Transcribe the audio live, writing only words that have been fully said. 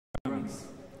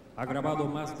Ha grabado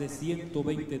más de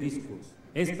 120 discos.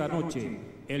 Esta noche,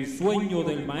 el sueño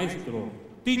del maestro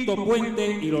Tito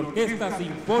Puente y la Orquesta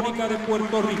Sinfónica de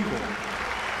Puerto Rico.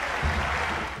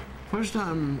 First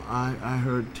time I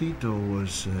heard Tito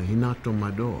was he knocked on my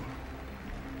door,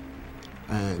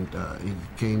 and he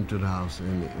came to the house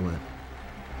and he went.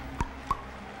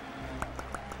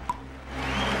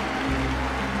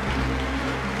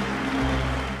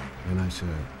 And I said,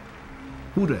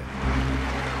 "Who there?"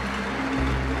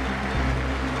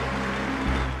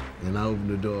 And I opened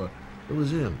the door. It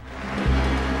was him.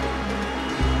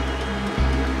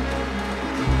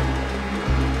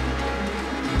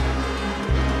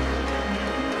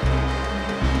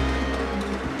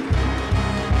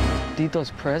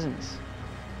 Tito's presence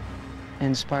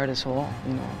inspired us all,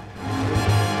 you know.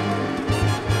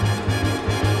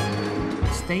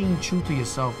 Staying true to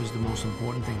yourself is the most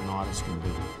important thing an artist can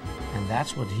do. And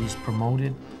that's what he's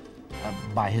promoted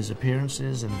by his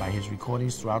appearances and by his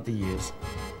recordings throughout the years.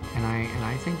 And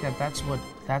I think that's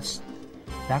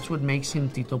what makes him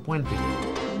Tito Puente.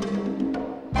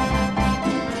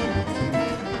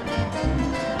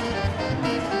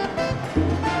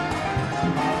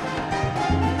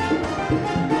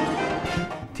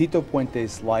 Tito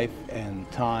Puente's life and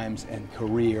times and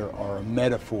career are a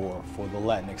metaphor for the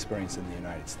Latin experience in the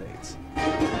United States.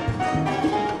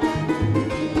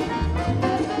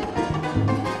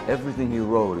 Everything he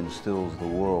wrote instills the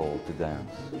world to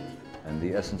dance. And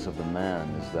the essence of the man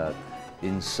is that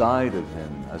inside of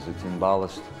him, as a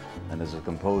timbalist and as a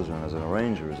composer and as an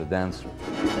arranger, is a dancer.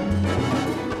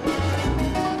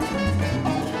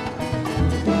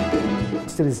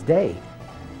 To this day,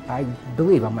 I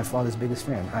believe I'm my father's biggest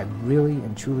fan. I really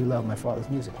and truly love my father's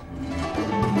music.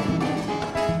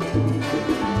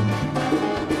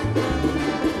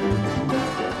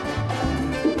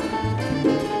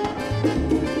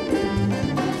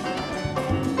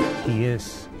 He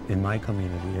is, in my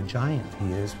community, a giant.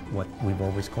 He is what we've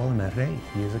always called him, a rey.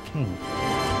 He is a king.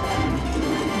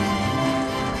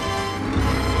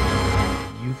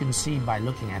 You can see by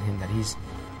looking at him that he's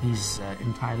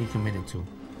entirely committed to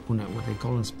what they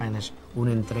call in Spanish,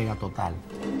 una entrega total.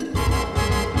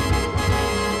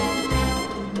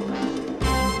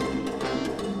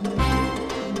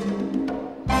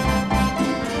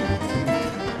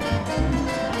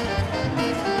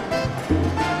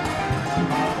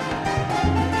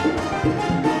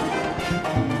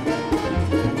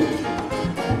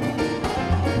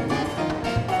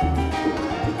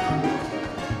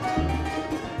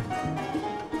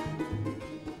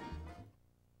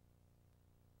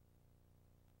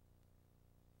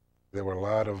 There were a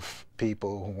lot of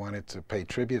people who wanted to pay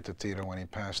tribute to Tito when he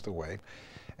passed away.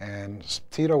 And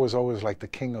Tito was always like the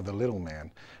king of the little man.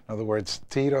 In other words,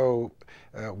 Tito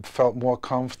felt more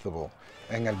comfortable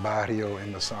en el barrio,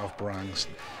 in the South Bronx,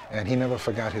 and he never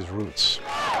forgot his roots.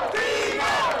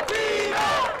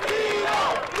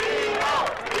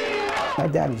 My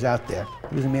dad was out there.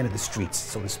 He was a man of the streets,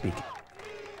 so to speak.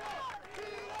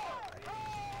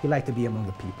 He liked to be among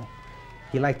the people.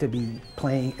 He liked to be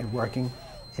playing and working.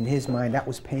 In his mind, that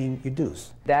was paying your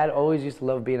dues. Dad always used to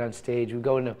love being on stage. We'd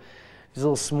go into these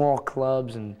little small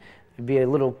clubs and there'd be a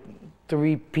little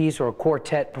three-piece or a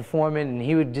quartet performing, and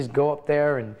he would just go up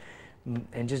there and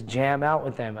just jam out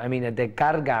with them. I mean, the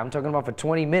carga, I'm talking about for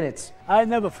 20 minutes. I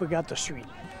never forgot the street.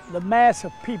 The mass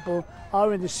of people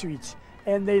are in the streets,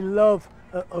 and they love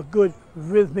a good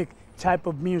rhythmic type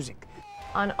of music.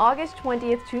 On August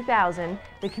 20th, 2000,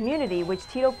 the community, which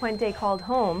Tito Puente called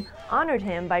home, honored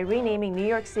him by renaming New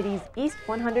York City's East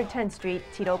 110th Street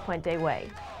Tito Puente Way.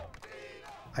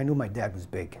 I knew my dad was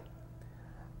big,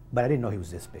 but I didn't know he was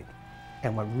this big.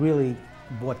 And what really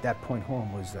brought that point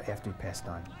home was after he passed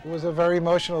on. It was a very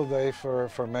emotional day for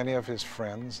many of his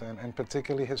friends, and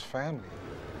particularly his family.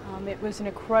 It was an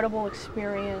incredible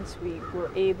experience. We were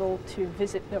able to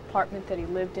visit the apartment that he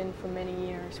lived in for many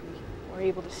years. We were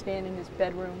able to stand in his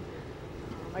bedroom.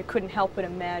 I couldn't help but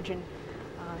imagine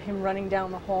him running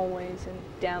down the hallways and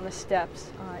down the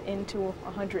steps into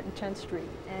 110th Street.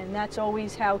 And that's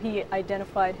always how he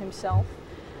identified himself.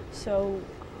 So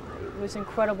it was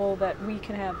incredible that we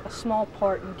can have a small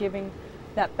part in giving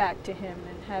that back to him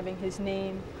and having his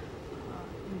name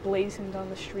emblazoned on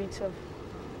the streets of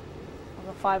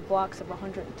the 5 blocks of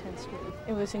 110th Street.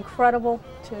 It was incredible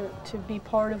to be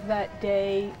part of that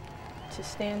day, to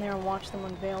stand there and watch them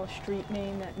unveil a street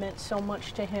name that meant so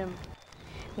much to him.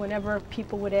 Whenever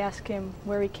people would ask him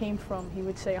where he came from, he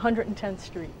would say 110th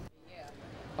Street.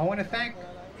 I want to thank,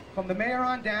 from the mayor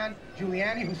on down,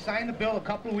 Giuliani, who signed the bill a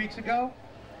couple of weeks ago,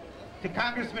 to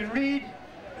Congressman Reed,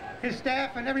 his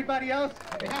staff, and everybody else.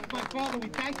 On behalf of my father, we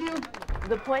thank you.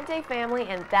 The Puente family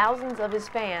and thousands of his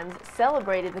fans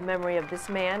celebrated the memory of this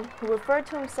man who referred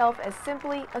to himself as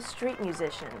simply a street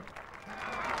musician.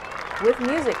 With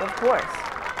music, of course.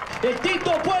 The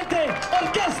Tito Puente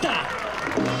Orquesta!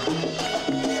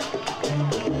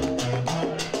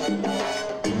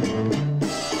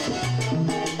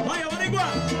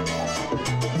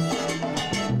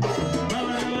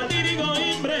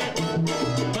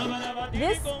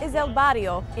 This is El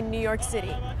Barrio in New York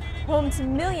City, home to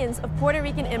millions of Puerto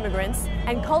Rican immigrants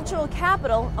and cultural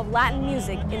capital of Latin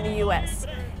music in the U.S.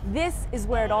 This is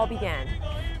where it all began.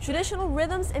 Traditional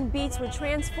rhythms and beats were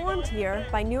transformed here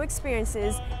by new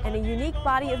experiences, and a unique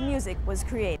body of music was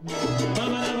created.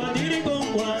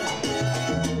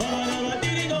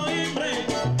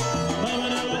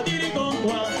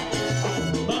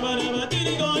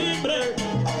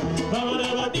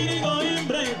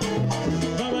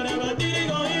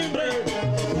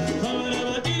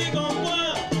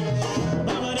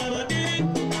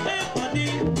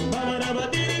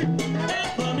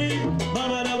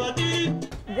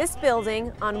 This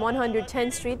building on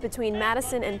 110th Street between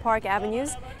Madison and Park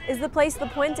Avenues is the place the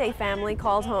Puente family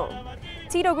called home.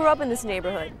 Tito grew up in this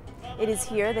neighborhood. It is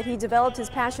here that he developed his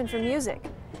passion for music.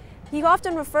 He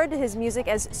often referred to his music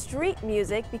as street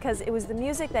music because it was the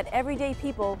music that everyday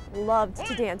people loved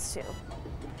to dance to.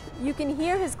 You can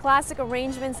hear his classic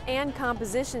arrangements and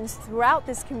compositions throughout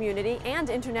this community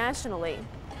and internationally.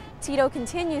 Tito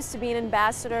continues to be an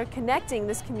ambassador connecting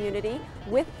this community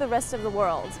with the rest of the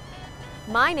world.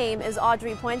 My name is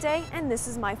Audrey Puente, and this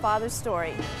is my father's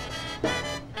story.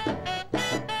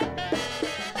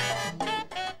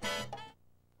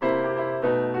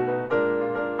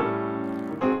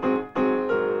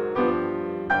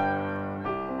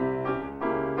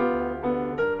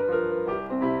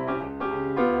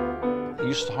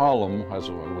 East Harlem, as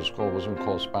it was called, wasn't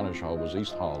called Spanish Harlem, it was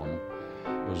East Harlem.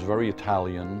 It was very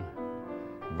Italian,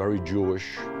 very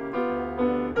Jewish.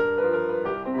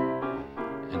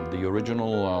 The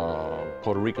original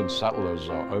Puerto Rican settlers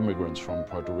are immigrants from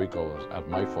Puerto Rico, at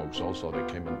my folks also. They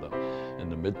came in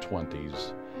the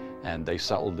mid-20s, and they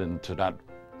settled into that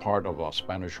part of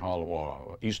Spanish Harlem,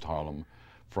 or East Harlem,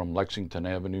 from Lexington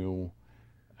Avenue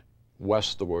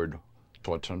westward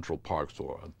toward Central Park,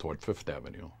 toward Fifth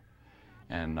Avenue.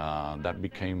 And that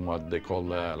became what they call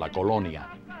La Colonia,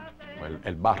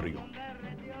 El Barrio.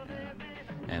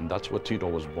 And that's where Tito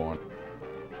was born.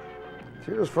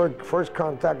 Tito's first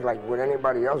contact, like with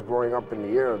anybody else growing up in the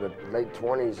era, the late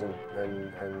 20s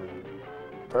and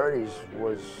 30s,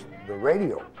 was the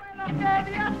radio.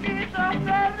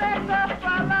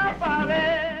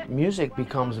 Music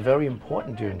becomes very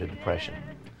important during the Depression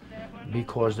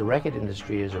because the record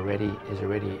industry is already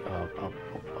a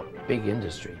big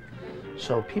industry.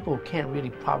 So people can't really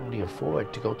probably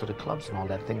afford to go to the clubs and all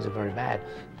that. Things are very bad,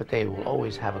 but they will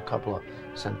always have a couple of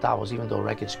centavos, even though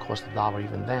records cost $1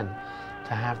 even then,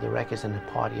 to have the records and the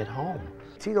party at home.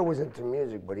 Tito was into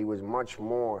music, but he was much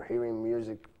more hearing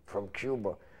music from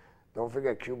Cuba. Don't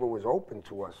forget, Cuba was open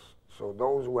to us. So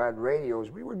those who had radios,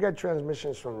 we would get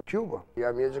transmissions from Cuba. You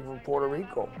have music from Puerto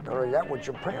Rico. Not only that, what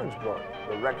your parents brought,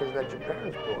 the records that your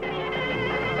parents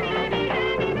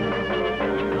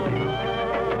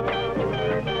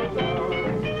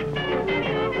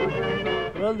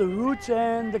Well, the roots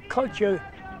and the culture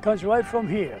comes right from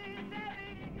here.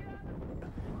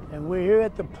 And we're here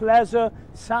at the Plaza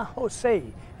San Jose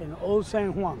in Old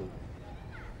San Juan.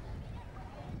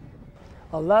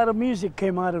 A lot of music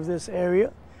came out of this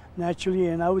area, naturally,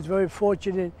 and I was very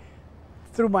fortunate,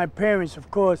 through my parents, of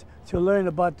course, to learn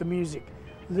about the music,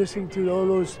 listening to all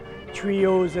those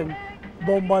trios and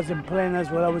bombas and plenas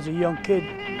when I was a young kid.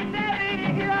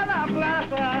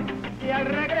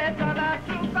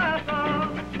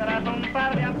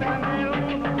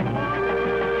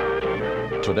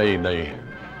 Today,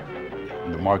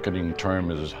 the marketing term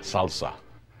is salsa,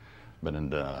 but in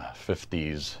the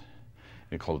 50s,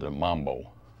 they called it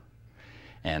mambo.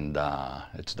 And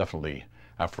it's definitely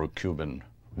Afro-Cuban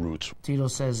roots. Tito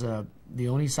says the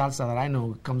only salsa that I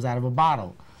know comes out of a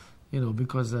bottle, you know,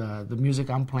 because the music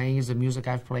I'm playing is the music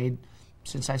I've played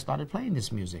since I started playing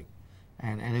this music,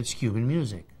 and it's Cuban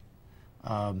music.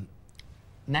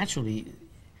 Naturally,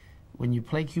 when you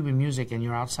play Cuban music and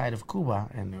you're outside of Cuba,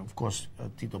 and of course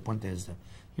Tito Puente is,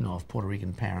 of Puerto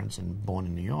Rican parents and born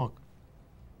in New York,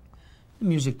 the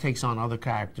music takes on other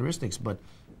characteristics, but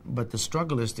the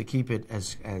struggle is to keep it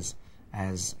as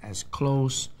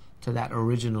close to that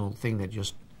original thing that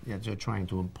you're trying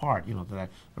to impart, to that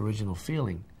original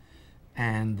feeling.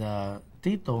 And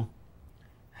Tito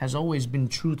has always been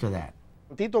true to that.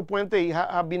 Tito Puente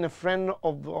has been a friend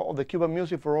of the Cuban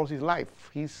music for all his life.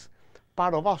 He's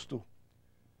part of us too.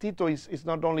 Tito is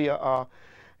not only a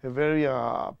very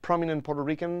prominent Puerto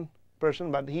Rican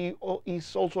person, but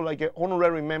he's also like an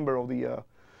honorary member of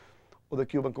the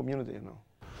Cuban community, you know.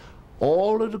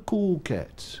 All of the cool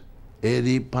cats,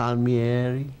 Eddie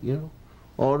Palmieri, you know,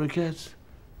 all the cats,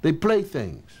 they play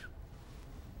things,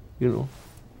 you know.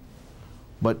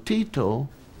 But Tito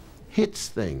hits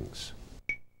things.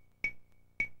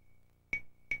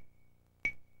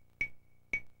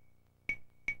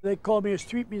 They call me a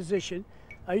street musician.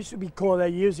 I used to be called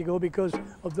that years ago because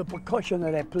of the percussion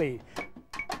that I played.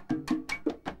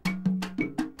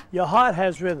 Your heart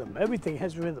has rhythm. Everything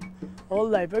has rhythm. All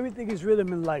life, everything is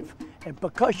rhythm in life. And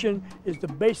percussion is the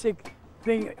basic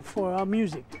thing for our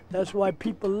music. That's why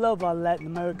people love our Latin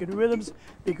American rhythms,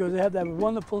 because they have that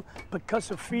wonderful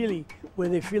percussive feeling where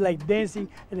they feel like dancing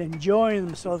and enjoying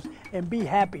themselves and be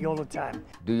happy all the time.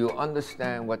 Do you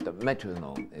understand what the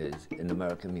metronome is in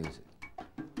American music?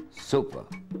 Super.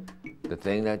 The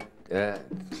thing that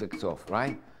clicks off,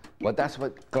 right? Well, that's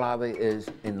what clave is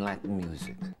in Latin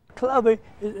music. Clave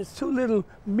is two little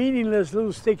meaningless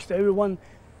little sticks to everyone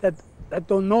that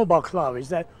don't know about clave. Is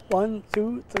that 1,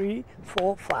 2, 3,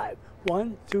 4, 5.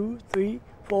 1, 2, 3,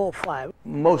 4, 5.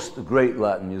 Most great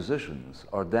Latin musicians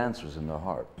are dancers in their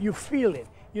heart. You feel it.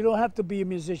 You don't have to be a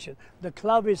musician. The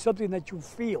clave is something that you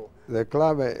feel. The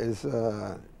clave is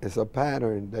a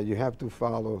pattern that you have to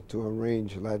follow to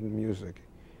arrange Latin music.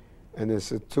 And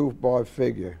it's a 2-bar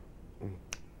figure.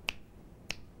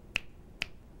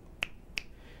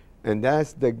 And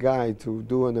that's the guy to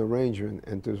do an arrangement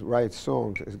and to write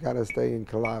songs. It's got to stay in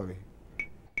clave.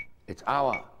 It's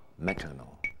our metronome.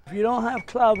 If you don't have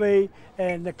clave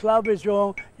and the clave is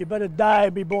wrong, you better die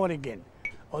and be born again.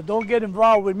 Or don't get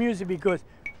involved with music, because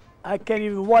I can't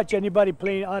even watch anybody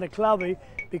playing on a clave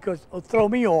because it'll throw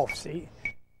me off, see?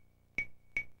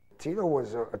 Tito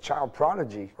was a child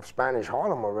prodigy of Spanish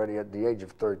Harlem already at the age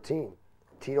of 13.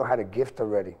 Tito had a gift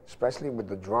already, especially with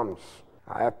the drums.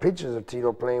 I have pictures of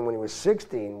Tito playing when he was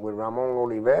 16 with Ramon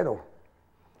Olivero.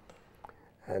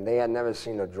 And they had never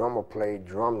seen a drummer play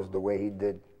drums the way he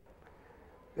did.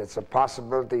 It's a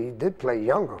possibility he did play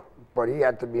younger, but he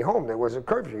had to be home. There was a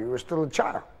curfew. He was still a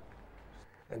child.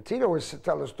 And Tito used to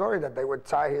tell a story that they would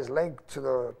tie his leg to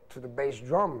the bass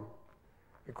drum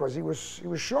because he was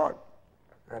short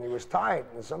and he was tired,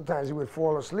 and sometimes he would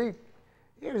fall asleep.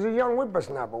 He was a young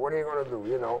whippersnapper. What are you going to do,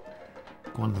 you know?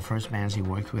 One of the first bands he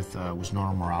worked with was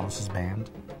Nora Morales' band.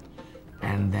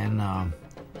 And then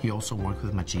he also worked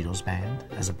with Machito's band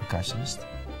as a percussionist.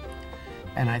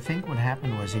 And I think what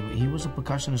happened was he was a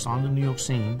percussionist on the New York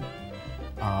scene,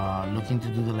 looking to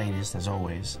do the latest, as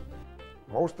always.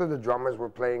 Most of the drummers were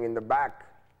playing in the back.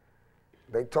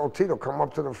 They told Tito, come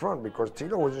up to the front, because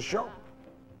Tito was a show.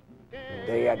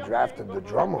 They had drafted the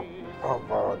drummer of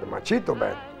the Machito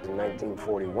band in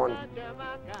 1941,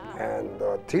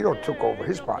 and Tito took over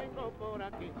his spot.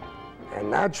 And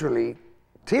naturally,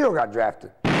 Tito got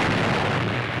drafted.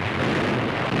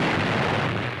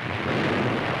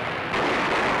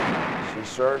 She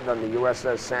served on the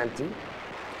USS Santee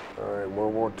in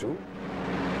World War II.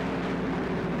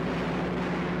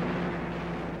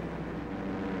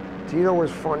 Tito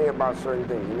was funny about certain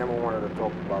things. He never wanted to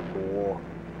talk about the war.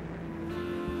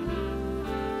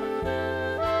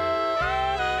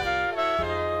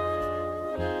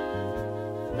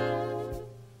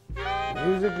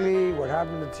 Musically, what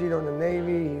happened to Tito in the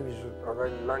Navy, he was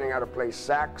already learning how to play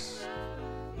sax.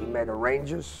 He met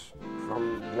arrangers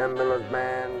from Glenn Miller's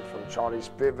band, from Charlie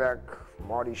Spivak, from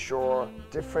Marty Shaw,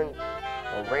 different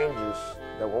arrangers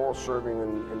that were all serving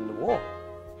in the war.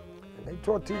 And they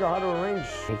taught Tito how to arrange.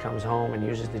 He comes home and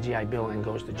uses the GI Bill and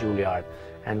goes to Juilliard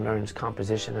and learns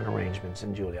composition and arrangements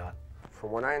in Juilliard.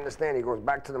 From what I understand, he goes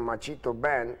back to the Machito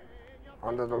band.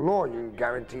 Under the law, you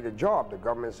guaranteed a job. The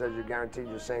government says you guaranteed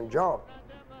your same job.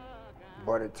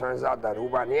 But it turns out that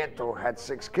Uba Nieto had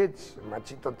 6 kids. And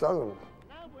Machito tells him,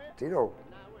 Tito,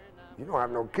 you don't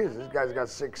have no kids. This guy's got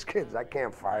 6 kids. I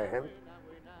can't fire him.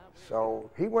 So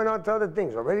he went on to other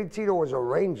things. Already Tito was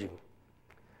arranging.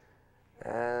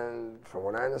 And from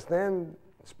what I understand,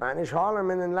 Spanish Harlem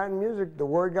and in Latin music, the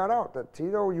word got out that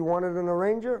Tito, you wanted an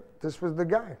arranger, this was the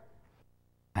guy.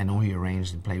 I know he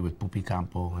arranged and played with Pupi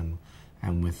Campo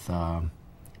and with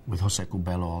Jose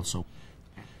Cubelo also.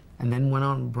 And then went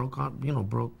on and broke out,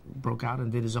 broke out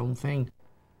and did his own thing.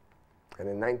 And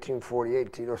in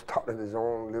 1948, Tito started his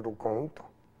own little conjunto.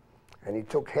 And he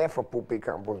took half of Pupi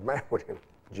Campo's band with him.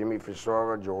 Jimmy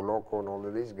Fisora, Joe Loco, and all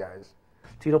of these guys.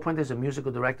 Tito Puente is a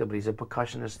musical director, but he's a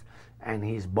percussionist, and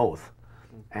he's both.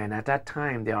 And at that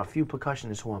time, there are a few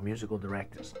percussionists who are musical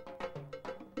directors.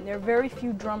 There are very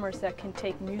few drummers that can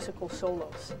take musical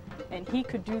solos, and he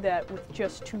could do that with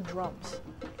just 2 drums.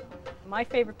 My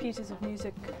favorite pieces of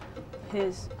music,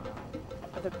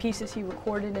 the pieces he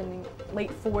recorded in the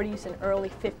late 40s and early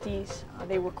 50s.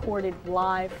 They recorded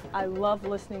live. I love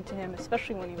listening to him,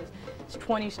 especially when he was in his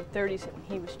 20s and 30s and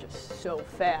he was just so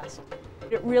fast.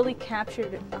 It really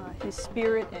captured his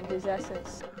spirit and his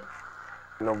essence.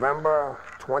 November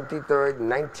 23rd,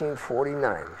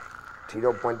 1949,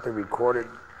 Tito Puente recorded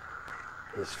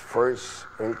his first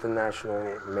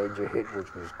international major hit,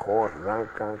 which was called Ran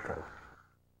Can Can.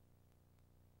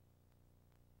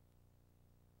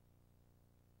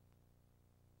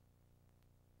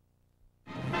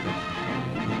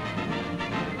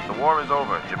 The war is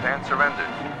over. Japan surrendered.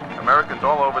 Americans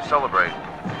all over celebrate.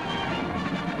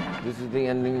 This is the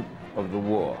ending of the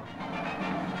war.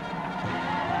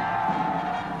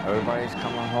 Everybody's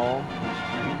coming home.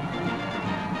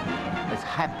 It's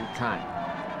happy time.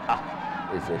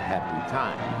 It's a happy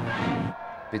time.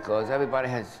 Because everybody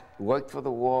has worked for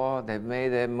the war, they've made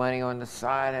their money on the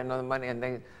side, and other money, and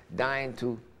they're dying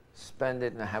to spend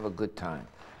it and have a good time.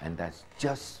 And that's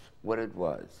just what it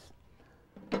was.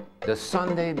 The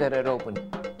Sunday that it opened,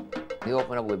 he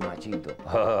opened up with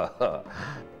Machito.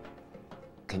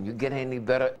 Can you get any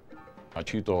better?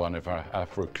 Machito and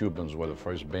Afro-Cubans were the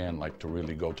first band like to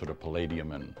really go to the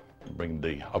Palladium and bring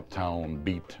the uptown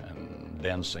beat and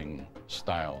dancing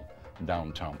style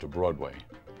downtown to Broadway.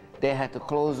 They had to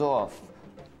close off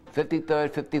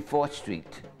 53rd, 54th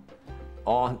Street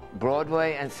on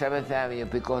Broadway and 7th Avenue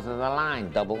because of the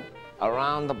line double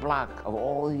around the block of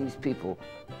all these people.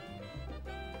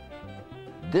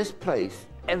 This place,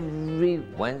 every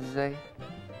Wednesday,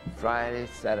 Friday,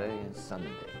 Saturday, and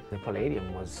Sunday. The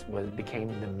Palladium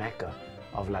became the mecca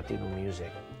of Latino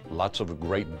music. Lots of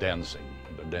great dancing.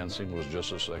 The dancing was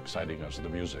just as exciting as the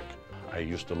music. I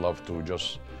used to love to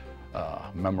just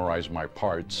memorize my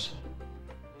parts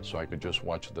so I could just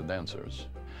watch the dancers.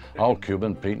 Oh,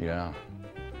 Cuban Pete, yeah.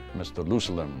 Mr. Loose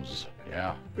Limbs,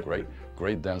 yeah,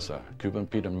 great dancer. Cuban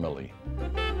Pete and Millie.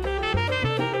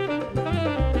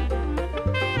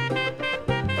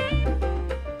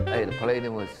 Hey, the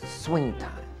Palladium was swing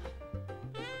time.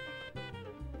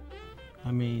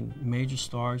 I mean, major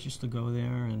stars used to go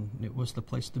there, and it was the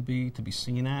place to be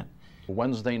seen at.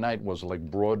 Wednesday night was like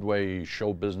Broadway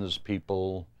show business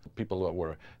people that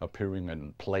were appearing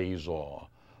in plays or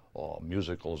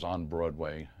musicals on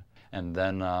Broadway. And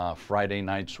then Friday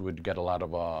nights would get a lot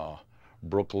of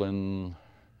Brooklyn,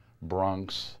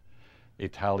 Bronx,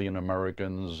 Italian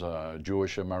Americans,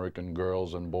 Jewish American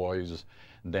girls and boys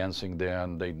dancing there,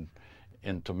 and they'd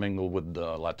intermingle with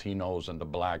the Latinos and the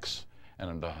blacks,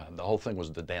 and the whole thing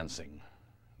was the dancing.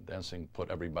 Dancing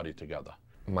put everybody together.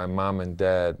 My mom and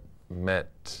dad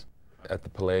met at the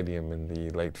Palladium in the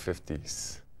late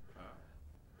 50s.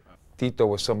 Tito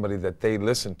was somebody that they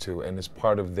listened to, and as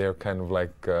part of their kind of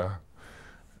like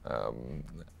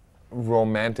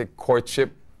romantic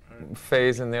courtship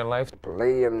phase in their life. The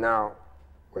Palladium now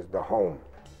was the home.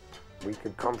 We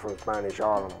could come from Spanish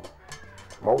Harlem,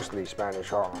 mostly Spanish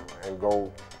Harlem, and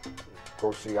go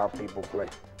see our people play.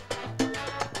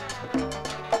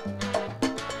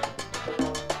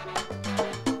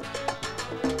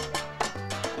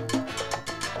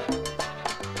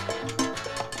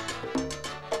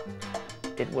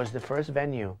 It was the first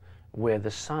venue where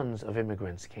the sons of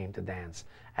immigrants came to dance.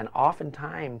 And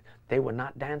oftentimes, they were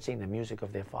not dancing the music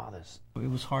of their fathers. It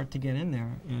was hard to get in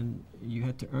there, and you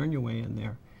had to earn your way in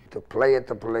there. To play at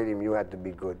the Palladium, you had to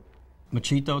be good.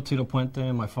 Machito, Tito Puente,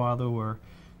 and my father were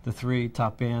the three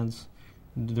top bands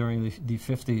during the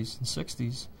 50s and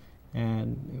 60s.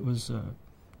 And it was a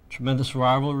tremendous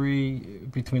rivalry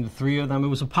between the three of them. It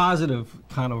was a positive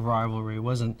kind of rivalry. There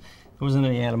wasn't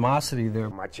any animosity there.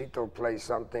 Machito plays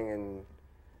something and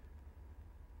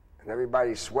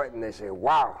everybody's sweating. They say,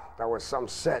 wow, that was some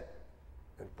set.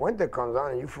 And Puente comes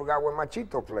on and you forgot what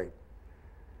Machito played.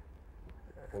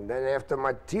 And then after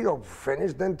Tito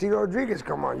finished, then Tito Rodriguez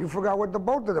come on. You forgot what the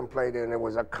both of them played, and it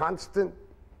was a constant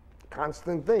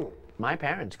thing. My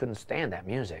parents couldn't stand that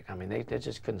music. I mean, they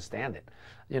just couldn't stand it.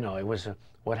 You know, it was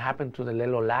what happened to the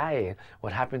Lelolai,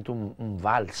 what happened to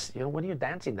Vals. You know, what are you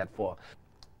dancing that for?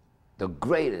 The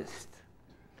greatest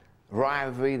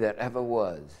rivalry that ever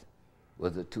was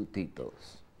the two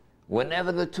Titos.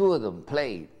 Whenever the two of them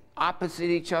played opposite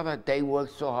each other, they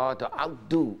worked so hard to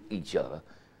outdo each other.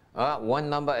 One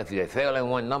number, if they fail in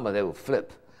one number, they would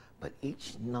flip. But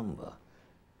each number,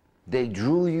 they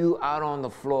drew you out on the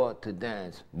floor to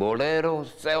dance. Bolero,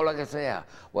 sea lo que sea,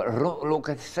 lo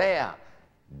que sea,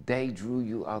 they drew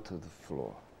you out to the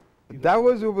floor. That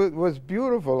was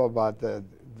beautiful about that.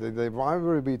 The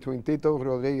rivalry between Tito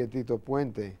Rodriguez and Tito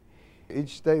Puente.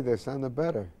 Each day they sounded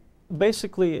better.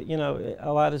 Basically, you know,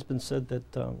 a lot has been said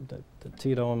that, that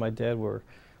Tito and my dad were,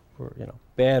 you know,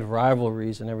 bad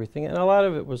rivalries and everything, and a lot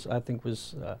of it was, I think,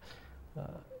 was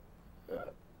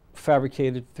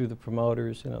fabricated through the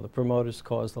promoters. You know, the promoters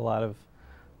caused a lot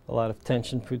of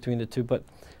tension between the two. But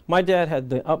my dad had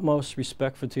the utmost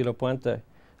respect for Tito Puente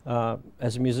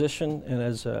as a musician and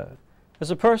as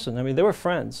a person. I mean, they were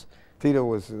friends. Tito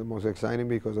was the most exciting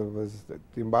because of his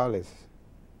timbales.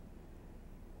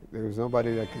 There was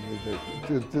nobody that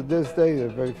could, to this day, there are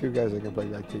very few guys that can play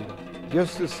like Tito.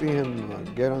 Just to see him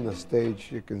get on the stage,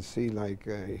 you can see like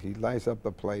he lights up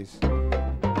the place.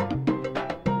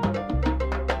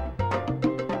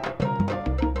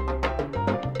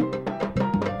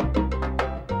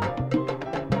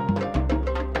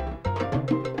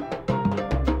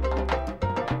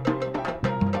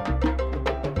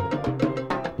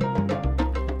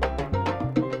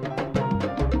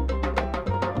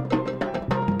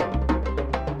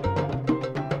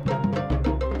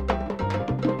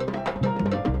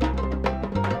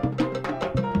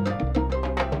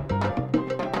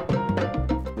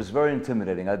 Very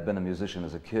intimidating. I'd been a musician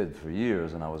as a kid for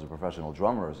years, and I was a professional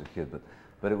drummer as a kid,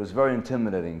 but it was very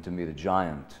intimidating to meet a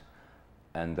giant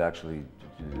and actually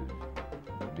to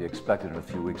be expected in a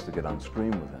few weeks to get on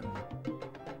screen with him.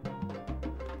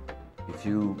 If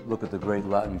you look at the great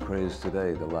Latin craze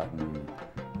today, the Latin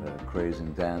craze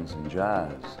in dance and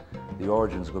jazz, the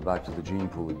origins go back to the gene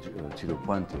pool of Tito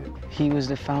Puente. He was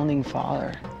the founding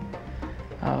father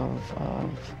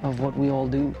of what we all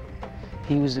do.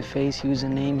 He was the face, he was the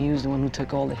name, he was the one who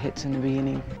took all the hits in the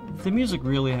beginning. The music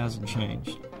really hasn't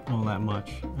changed all that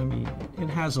much. I mean, it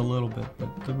has a little bit,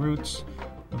 but the roots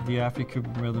of the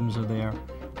Afro-Cuban rhythms are there.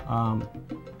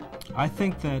 I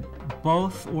think that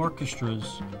both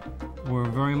orchestras were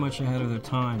very much ahead of their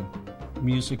time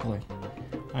musically.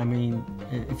 I mean,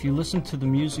 if you listen to the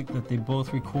music that they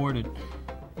both recorded,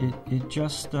 it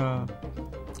just,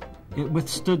 it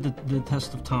withstood the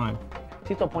test of time.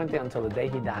 Tito Puente, until the day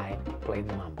he died, played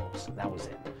the mambos. That was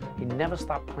it. He never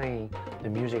stopped playing the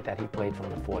music that he played from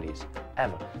the 40s,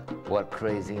 ever. What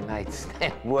crazy nights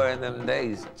they were in them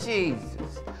days.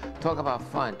 Jesus. Talk about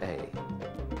fun, hey.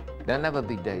 There'll never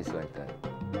be days like that.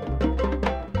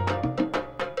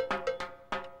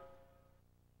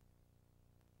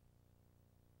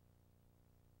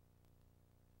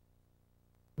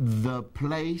 The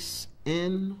place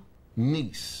in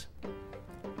Nice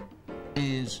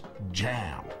is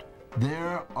jammed.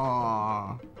 There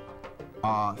are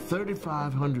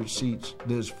 3,500 seats.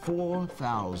 There's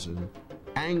 4,000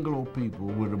 Anglo people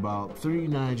with about 3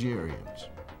 Nigerians.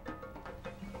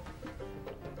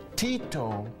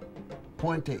 Tito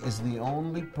Puente is the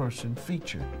only person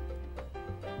featured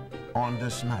on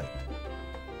this night.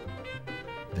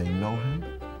 They know him.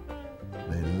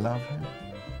 They love him.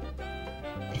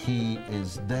 He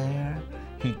is there.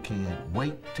 He can't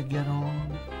wait to get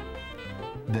on.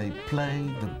 They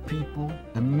play the people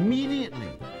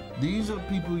immediately. These are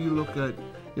people you look at,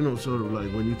 you know, sort of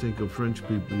like when you think of French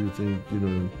people, you think, you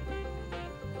know,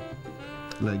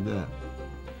 like that.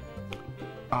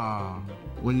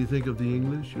 When you think of the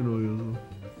English, you know,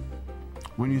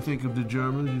 when you think of the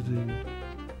Germans, you think,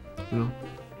 you know,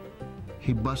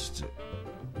 he busts it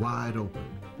wide open.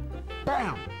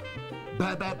 Bam!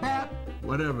 Bap, bap, bap!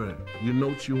 Whatever your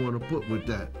notes you want to put with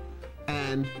that.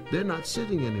 And they're not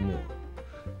sitting anymore.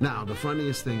 Now, the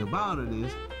funniest thing about it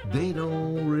is they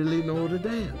don't really know the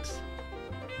dance.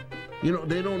 You know,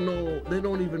 they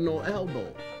don't even know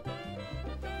elbow.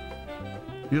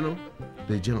 You know,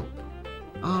 they jump.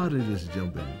 They just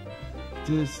jumping.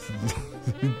 Just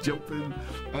jumping.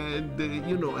 And,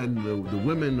 you know, and the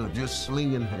women are just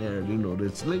slinging hair. You know, they're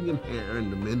slinging hair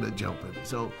and the men are jumping.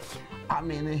 So, I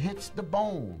mean, it hits the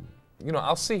bone. You know,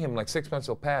 I'll see him like 6 months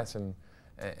will pass and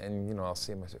you know, I'll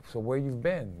see him, I say, so where you've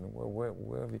been?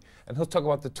 Where have you? And he'll talk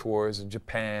about the tours in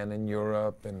Japan and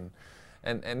Europe and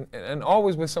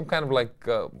always with some kind of like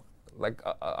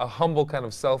a humble kind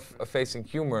of self-effacing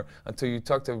humor until you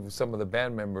talk to some of the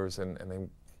band members and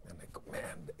they go,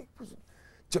 man,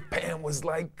 Japan was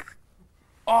like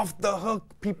off the hook,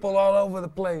 people all over the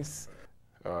place.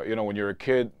 You know, when you're a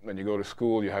kid, when you go to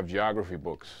school, you have geography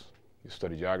books. You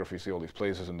study geography, you see all these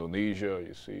places, Indonesia,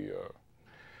 you see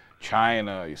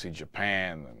China, you see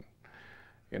Japan, and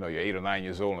you know, you're 8 or 9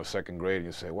 years old in the 2nd grade, and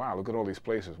you say, wow, look at all these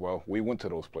places. Well, we went to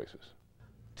those places.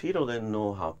 Tito didn't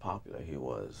know how popular he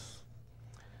was.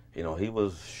 You know, he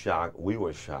was shocked, we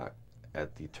were shocked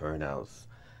at the turnouts,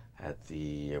 at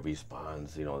the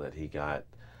response, you know, that he got,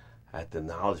 at the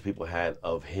knowledge people had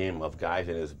of him, of guys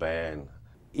in his band.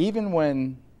 Even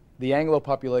when the Anglo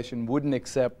population wouldn't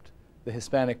accept the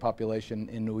Hispanic population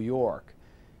in New York,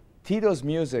 Tito's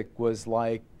music was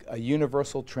like a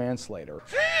universal translator.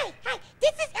 Hi,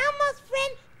 this is Elmo's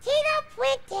friend, Tito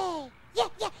Puente. Yeah.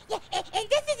 And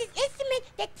this is his instrument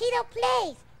that Tito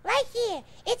plays, right here.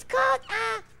 It's called,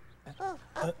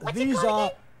 what's it These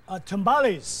called are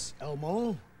timbales,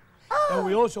 Elmo. Oh. And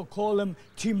we also call them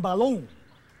timbalón.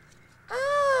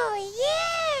 Oh,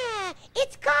 yeah.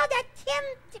 It's called a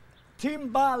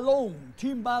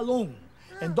Timbalón.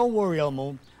 And don't worry,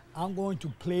 Elmo. I'm going to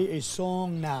play a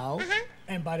song now.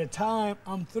 And by the time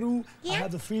I'm through, I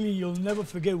have the feeling you'll never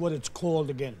forget what it's called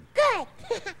again. Good.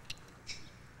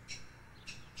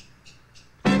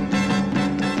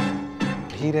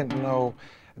 He didn't know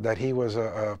that he was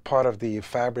a part of the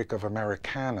fabric of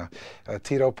Americana.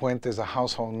 Tito Puente is a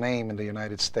household name in the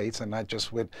United States, and not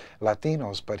just with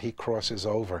Latinos, but he crosses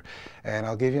over. And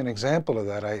I'll give you an example of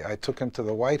that. I took him to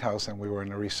the White House, and we were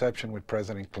in a reception with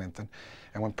President Clinton.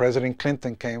 And when President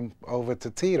Clinton came over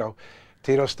to Tito,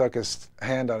 Tito stuck his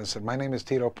hand out and said, "My name is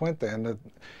Tito Puente." And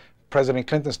President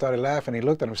Clinton started laughing. He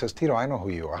looked at him and says, "Tito, I know who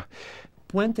you are."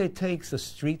 Puente takes the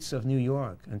streets of New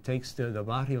York and takes the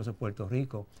barrios of Puerto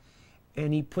Rico,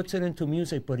 and he puts it into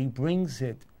music, but he brings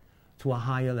it to a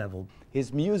higher level.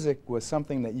 His music was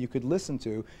something that you could listen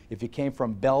to if you came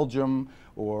from Belgium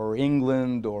or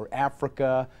England or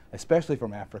Africa, especially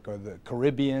from Africa, or the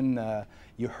Caribbean.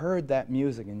 You heard that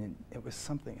music and it was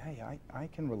something, hey, I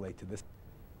can relate to this.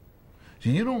 So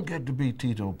you don't get to be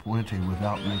Tito Puente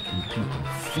without making people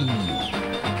feel.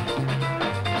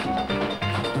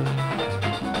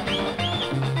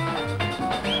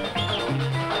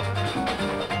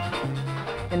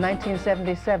 In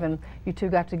 1977, you two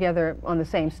got together on the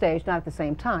same stage, not at the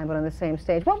same time, but on the same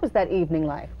stage. What was that evening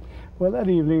like? Well, that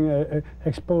evening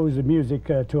exposed the music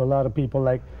to a lot of people.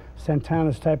 Like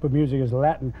Santana's type of music is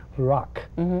Latin rock.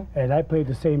 And I played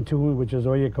the same tune, which is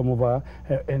Oye Como Va,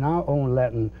 in our own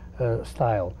Latin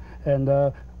style. And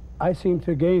I seemed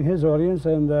to gain his audience,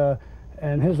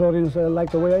 and his audience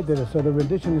liked the way I did it. So the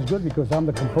rendition is good because I'm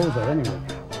the composer anyway.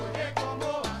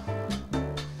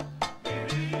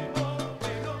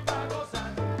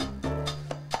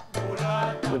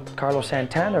 With Carlos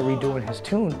Santana redoing his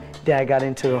tune, Dad got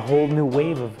into a whole new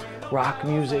wave of rock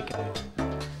music.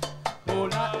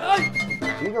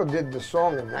 Tito did the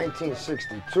song in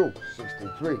 1962,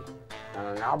 63, on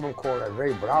an album called El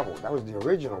Rey Bravo. That was the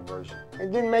original version.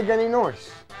 It didn't make any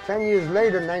noise. 10 years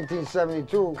later,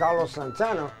 1972, Carlos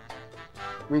Santana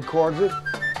records it,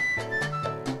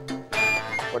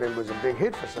 but it was a big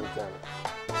hit for Santana.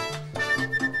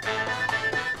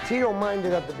 Tito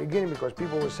minded at the beginning because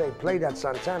people would say, play that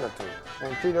Santana tune.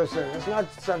 And Tito said, that's not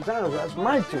Santana, that's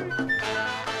my tune.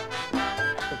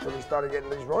 Until he started getting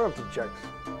these royalty checks.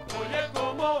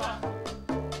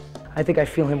 I think I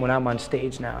feel him when I'm on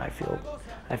stage now. I feel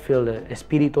the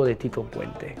espíritu de Tito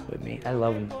Puente with me. I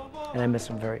love him, and I miss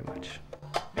him very much.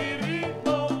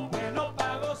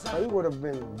 He would have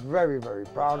been very, very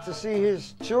proud to see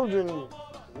his children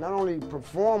not only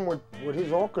perform with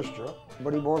his orchestra,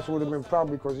 but he also would have been proud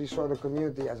because he saw the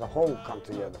community as a whole come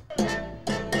together.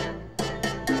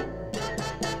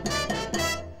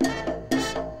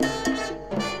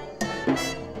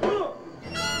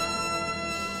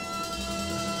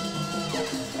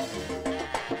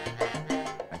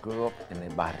 I grew up in a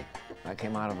barrio. I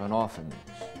came out of an orphanage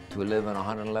to live on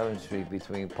 111th Street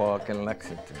between Park and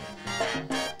Lexington.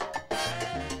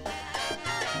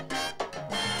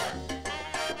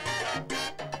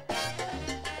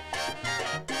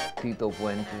 Tito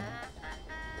Puente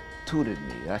tutored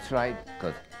me, that's right,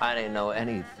 because I didn't know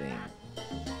anything.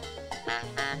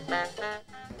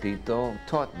 Tito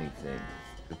taught me things.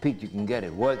 Pete, you can get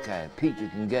it, work at it. Pete, you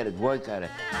can get it, work at it.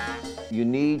 You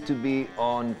need to be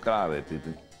on clave,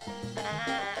 people.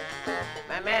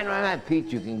 My man, Pete,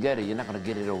 you can get it. You're not gonna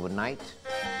get it overnight.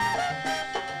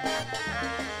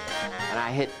 And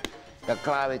I hit the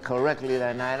clave correctly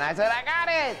that night, and I said, I got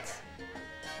it!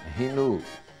 And he knew.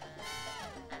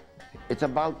 It's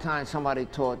about time somebody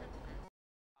taught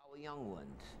our young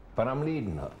ones. But I'm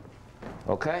leading her.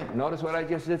 Okay? Notice what I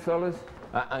just did, fellas?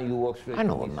 You walk straight. I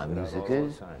know what my music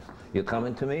is. You're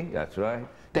coming to me? That's right.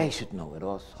 They should know it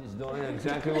also. She's doing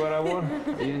exactly what I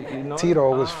want. You know Tito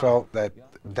always felt that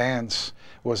dance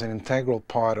was an integral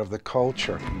part of the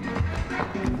culture.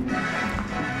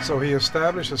 So he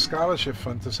established a scholarship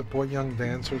fund to support young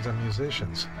dancers and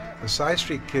musicians. The Side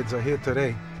Street kids are here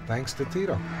today thanks to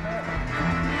Tito.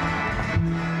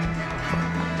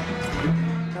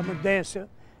 I'm a dancer,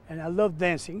 and I love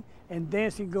dancing, and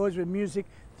dancing goes with music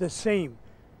the same.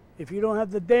 If you don't have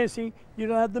the dancing, you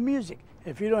don't have the music.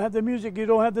 If you don't have the music, you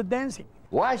don't have the dancing.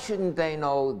 Why shouldn't they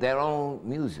know their own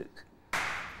music?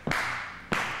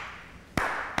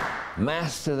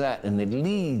 master that, and it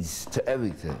leads to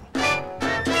everything.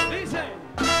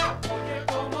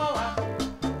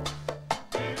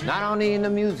 Not only in the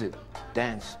music,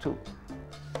 dance too.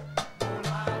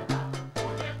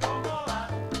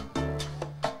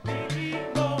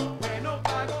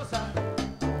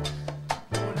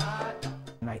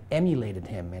 And I emulated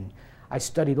him, and I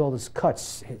studied all his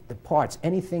cuts, the parts,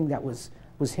 anything that was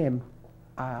him,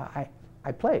 I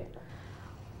played.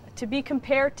 To be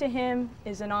compared to him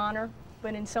is an honor,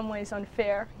 but in some ways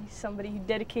unfair. He's somebody who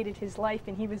dedicated his life,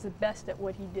 and he was the best at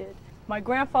what he did. My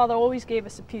grandfather always gave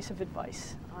us a piece of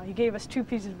advice. He gave us two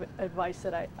pieces of advice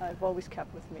that I've always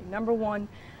kept with me. Number one,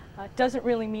 it doesn't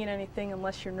really mean anything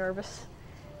unless you're nervous.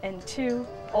 And two,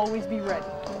 always be ready.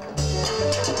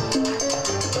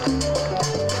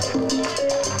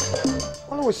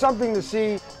 Well, it was something to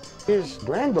see his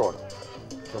granddaughter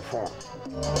perform.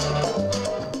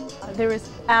 There was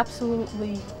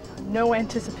absolutely no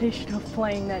anticipation of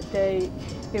playing that day.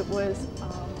 It was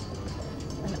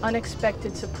an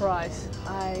unexpected surprise.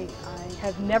 I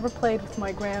have never played with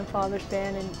my grandfather's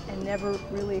band and never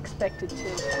really expected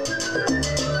to.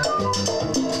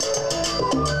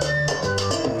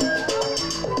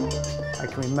 I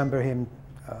can remember him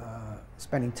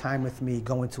spending time with me,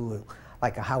 going to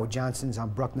like a Howard Johnson's on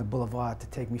Bruckner Boulevard to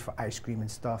take me for ice cream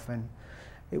and stuff, and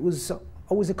it was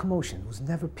always a commotion. It was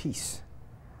never peace.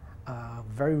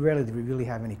 Very rarely did we really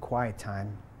have any quiet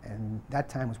time, and that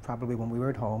time was probably when we were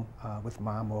at home with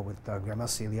Mom or with Grandma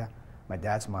Celia, my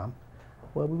dad's mom,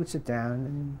 where we would sit down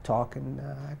and talk and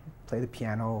play the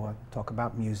piano or talk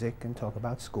about music and talk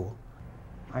about school.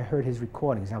 I heard his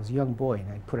recordings. I was a young boy,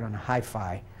 and I put it on a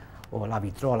hi-fi, or La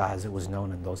Vitrola as it was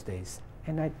known in those days.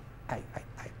 And I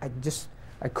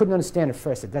couldn't understand at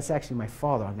first that that's actually my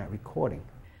father on that recording.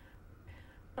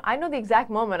 I know the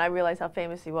exact moment I realized how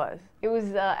famous he was. It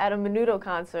was at a Menudo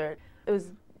concert. It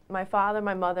was my father,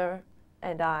 my mother,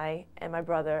 and I, and my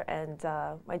brother, and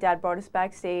my dad brought us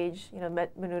backstage, you know,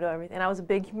 met Menudo, everything. And I was a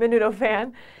big Menudo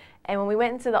fan. And when we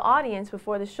went into the audience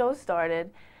before the show started,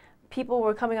 people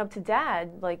were coming up to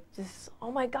Dad, like, just,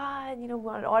 oh my God, you know,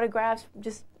 wanted autographs,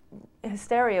 just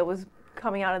hysteria was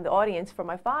coming out of the audience for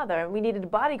my father. And we needed a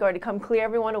bodyguard to come clear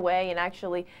everyone away and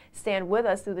actually stand with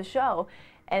us through the show.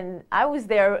 And I was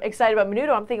there excited about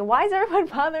Menudo. I'm thinking, why is everyone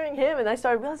bothering him? And I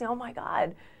started realizing, oh my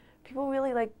God, people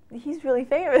really like, he's really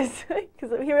famous.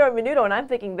 Because here we are at Menudo, and I'm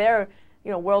thinking they're,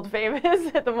 you know, world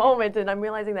famous at the moment. And I'm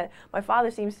realizing that my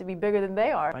father seems to be bigger than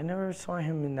they are. I never saw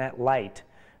him in that light.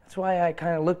 That's why I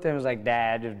kind of looked at him as like,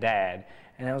 Dad.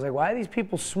 And I was like, why are these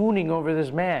people swooning over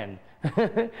this man?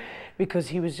 Because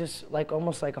he was just like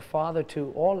almost like a father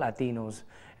to all Latinos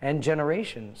and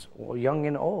generations, or young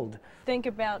and old. Think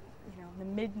about, you know, the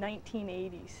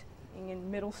mid-1980s, being in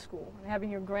middle school and having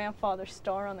your grandfather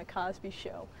star on The Cosby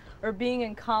Show, or being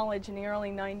in college in the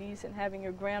early 90s and having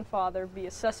your grandfather be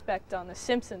a suspect on The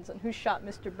Simpsons and Who Shot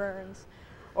Mr. Burns,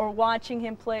 or watching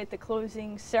him play at the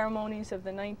closing ceremonies of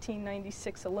the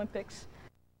 1996 Olympics.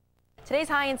 Today's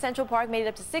high in Central Park made it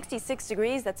up to 66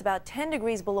 degrees. That's about 10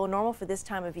 degrees below normal for this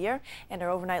time of year. And our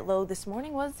overnight low this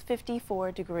morning was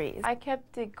 54 degrees. I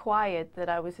kept it quiet that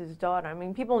I was his daughter. I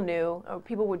mean, people knew, or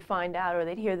people would find out, or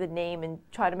they'd hear the name and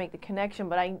try to make the connection,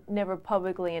 but I never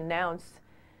publicly announced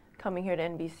coming here to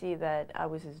NBC that I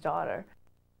was his daughter.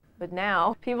 But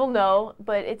now, people know,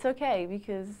 but it's okay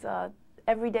because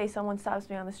every day someone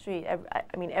stops me on the street.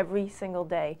 Every single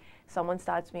day someone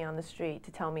stops me on the street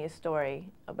to tell me a story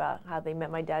about how they met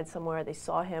my dad somewhere, they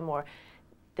saw him, or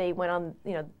they went on,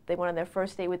 you know, they went on their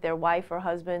first date with their wife or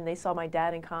husband, they saw my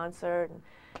dad in concert, and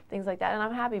things like that. And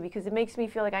I'm happy because it makes me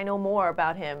feel like I know more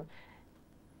about him.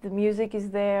 The music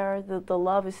is there, the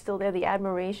love is still there, the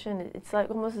admiration. It's like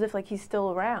almost as if like he's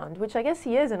still around, which I guess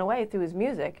he is in a way through his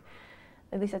music.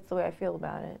 At least that's the way I feel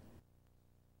about it.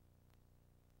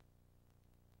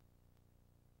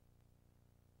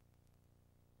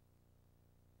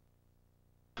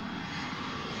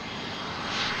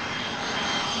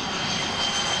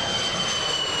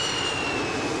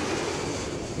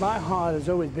 My heart has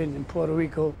always been in Puerto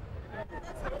Rico.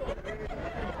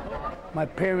 My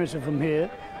parents are from here,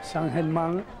 San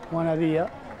Germán, Juanadilla.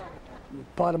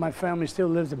 Part of my family still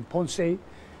lives in Ponce,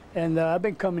 and I've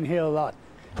been coming here a lot.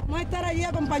 Vamos a estar allí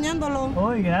acompañándolo.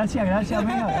 Oh, gracias,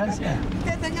 amiga, gracias.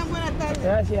 Que tengan buenas tardes.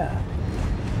 Gracias.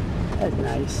 That's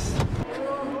nice.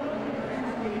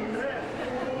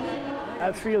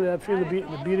 I feel the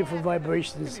beautiful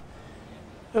vibrations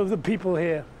of the people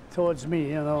here towards me,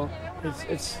 you know.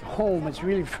 It's home, it's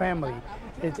really family.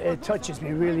 It touches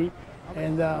me really,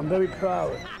 and I'm very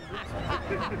proud.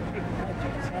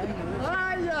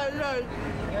 Ay, ay,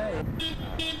 ay.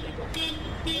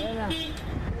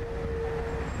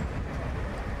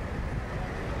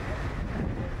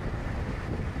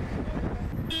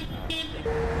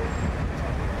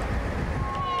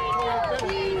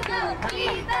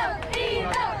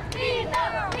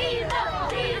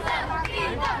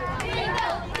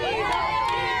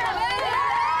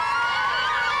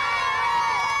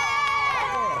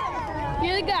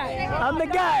 You're the guy. I'm the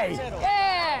guy.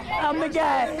 Yeah. I'm the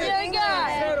guy. You're the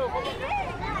guy.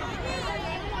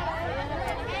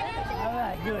 All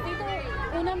right, good.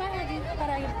 Una más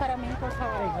para mí, por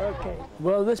favor. Okay.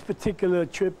 Well, this particular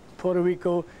trip, Puerto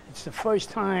Rico, it's the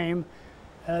first time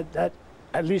that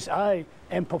at least I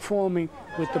am performing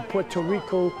with the Puerto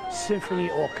Rico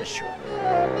Symphony Orchestra.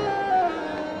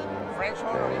 French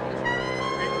horn or English?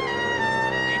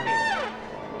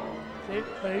 Sí,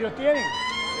 pero ellos tienen.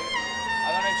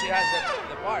 I don't know if she has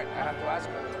the part. I have to ask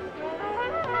her.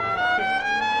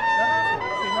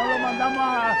 Si no lo mandamos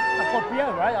a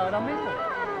copiar, right, ahora mismo.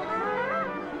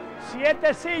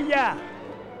 7 sillas.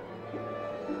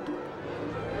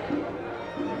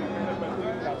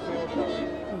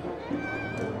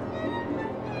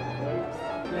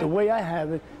 The way I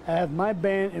have it, I have my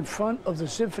band in front of the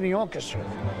symphony orchestra.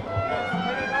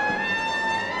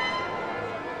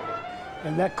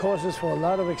 And that causes for a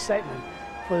lot of excitement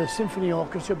for the symphony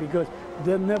orchestra because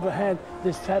they've never had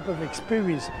this type of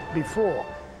experience before.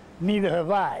 Neither have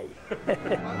I.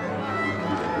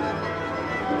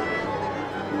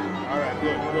 All right,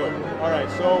 good, good. All right,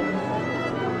 so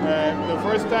the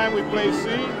first time we play C,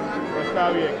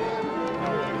 está bien.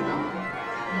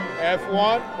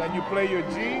 F1, then you play your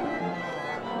G,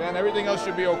 then everything else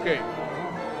should be okay.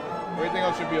 Everything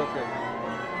else should be okay.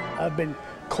 I've been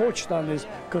coached on this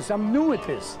because I'm new at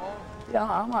this. Yeah,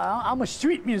 I'm a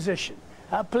street musician.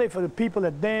 I play for the people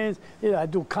that dance. You know, I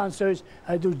do concerts,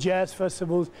 I do jazz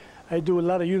festivals, I do a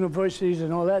lot of universities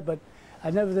and all that, but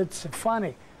I never did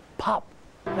symphonic pop.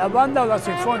 ¿La banda o la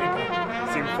sinfónica?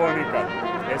 Sinfónica.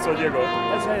 Eso llegó.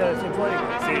 Esa es la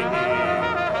sinfónica. Sí.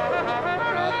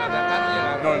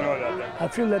 No. I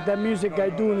feel that music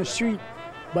I do in the street,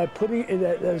 by putting it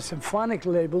at a symphonic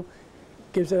label,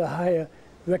 gives it a higher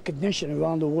recognition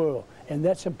around the world, and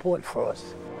that's important for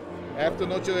us. After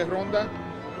Noche de Ronda,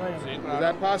 is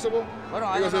that possible?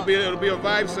 Bueno, because it'll be a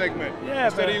vibe segment. Yeah,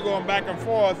 instead of you going back and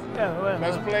forth, well,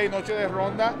 let's play Noche de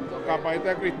Ronda, Campanita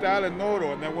de Cristal, and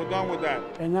Noro, and then we're done with that.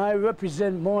 And I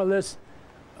represent more or less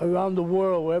around the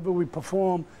world, wherever we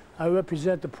perform, I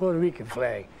represent the Puerto Rican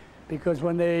flag. Because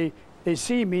when they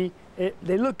see me,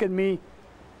 they look at me,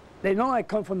 they know I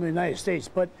come from the United States,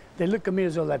 but they look at me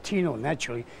as a Latino,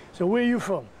 naturally. So where are you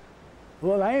from?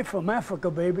 Well, I ain't from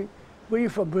Africa, baby. Where are you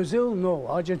from? Brazil? No.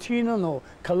 Argentina? No.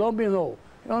 Colombia? No.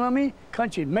 You know what I mean?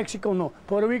 Country. Mexico? No.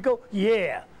 Puerto Rico?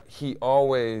 Yeah. He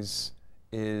always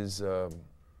is,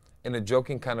 in a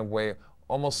joking kind of way,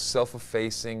 almost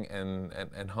self-effacing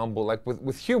and humble, like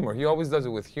with humor. He always does it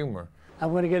with humor.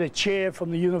 I'm going to get a chair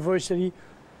from the university.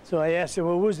 So I asked him,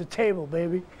 well, where's the table,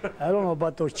 baby? I don't know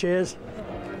about those chairs.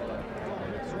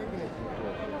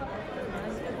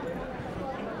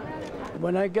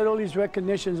 When I get all these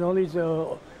recognitions, all these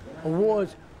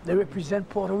awards, they represent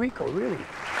Puerto Rico, really.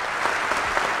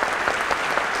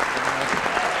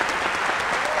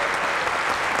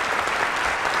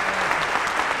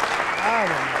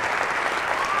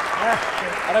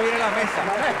 Ahora viene la mesa.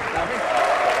 La mesa.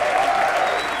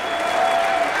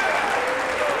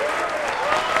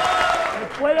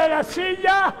 Después de la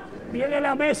silla, viene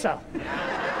la mesa.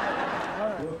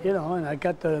 You know, and I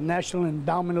got the National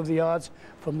Endowment of the Arts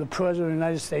from the President of the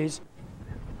United States.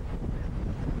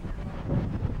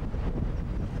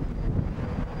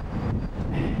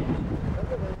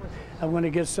 I'm going to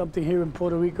get something here in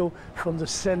Puerto Rico from the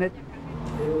Senate.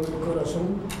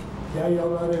 Ya yo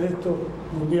hablaré de esto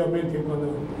mundialmente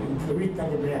cuando entrevista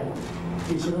que me hagan.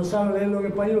 Y si no saben leerlo en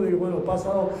español, digo, bueno,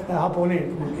 pásalo en japonés.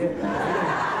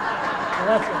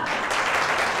 Gracias.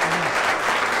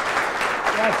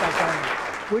 Gracias, Carmen.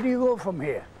 Where do you go from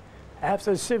here?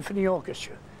 After the symphony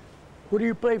orchestra, who do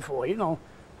you play for? You know,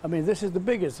 I mean, this is the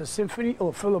biggest, the symphony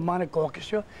or philharmonic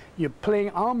orchestra. You're playing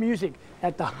our music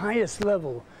at the highest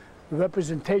level,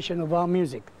 representation of our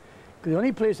music. The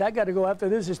only place I got to go after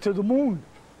this is to the moon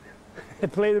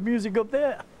and play the music up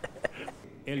there.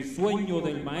 El sueño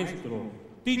del maestro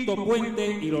Tito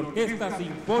Puente y la Orquesta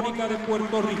Sinfónica de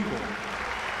Puerto Rico.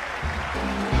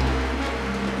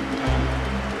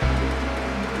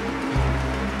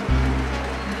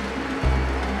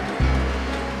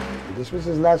 This was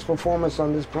his last performance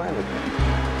on this planet.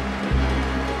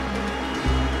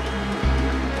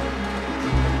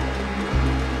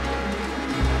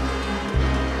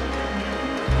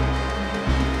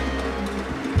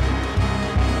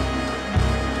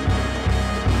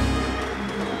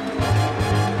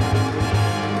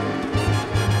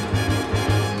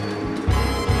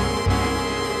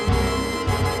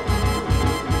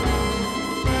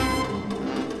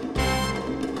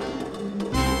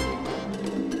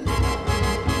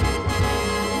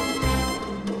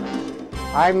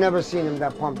 I've never seen him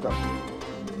that pumped up.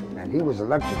 And he was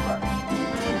electrified.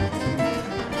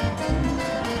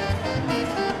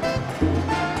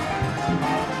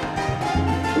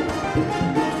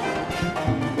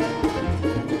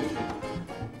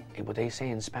 What they say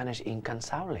in Spanish,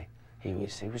 incansable. He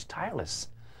was tireless.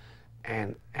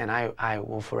 And I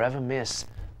will forever miss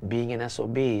being in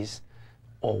SOBs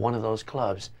or one of those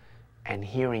clubs and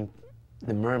hearing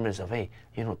the murmurs of, hey,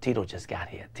 you know, Tito just got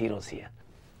here, Tito's here.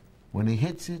 When he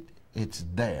hits it, it's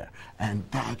there. And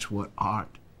that's what art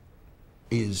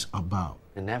is about.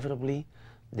 Inevitably,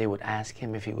 they would ask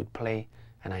him if he would play,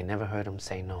 and I never heard him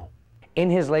say no. In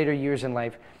his later years in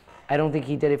life, I don't think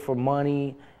he did it for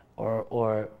money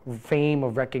or fame or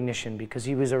recognition, because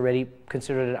he was already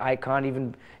considered an icon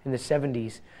even in the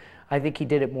 70s. I think he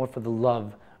did it more for the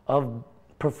love of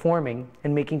performing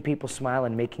and making people smile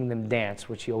and making them dance,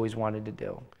 which he always wanted to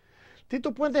do. Tito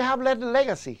Puente have left a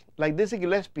legacy, like Dizzy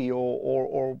Gillespie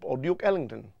or Duke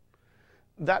Ellington.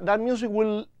 That music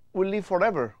will live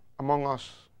forever among us.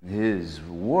 His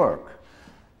work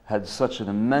had such an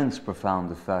immense, profound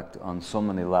effect on so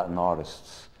many Latin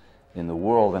artists in the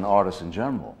world and artists in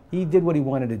general. He did what he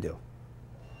wanted to do.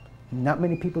 Not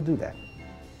many people do that.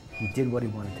 He did what he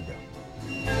wanted to do.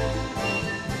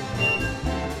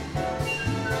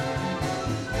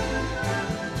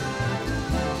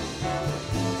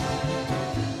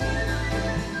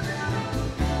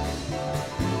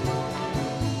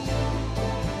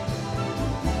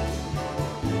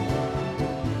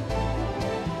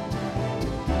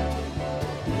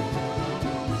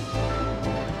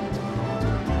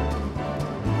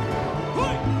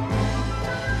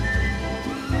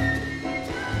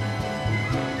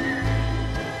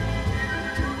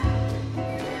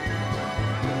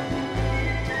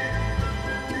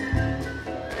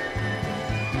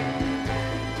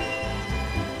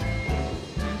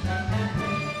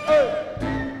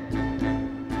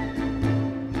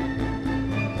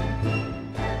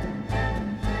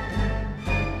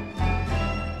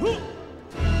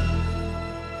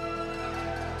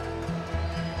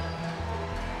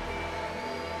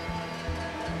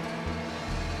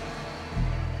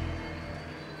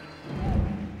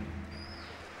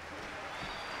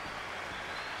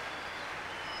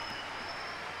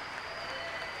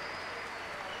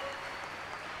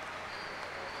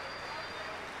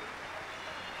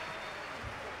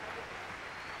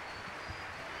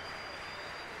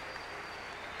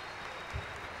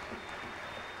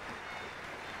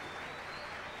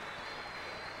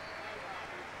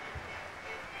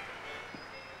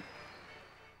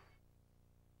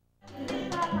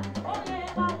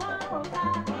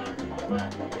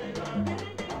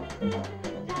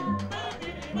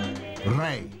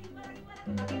 Ray.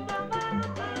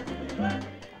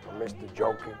 Mr.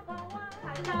 Joking.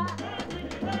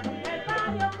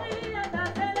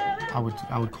 I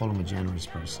would call him a generous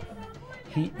person.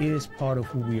 He is part of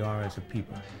who we are as a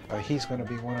people. He's going to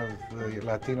be one of the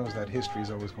Latinos that history is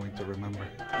always going to remember.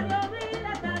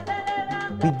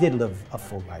 He did live a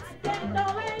full life.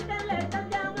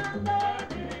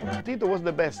 Tito was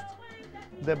the best.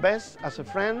 The best as a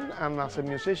friend and as a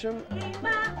musician.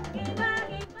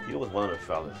 He was one of the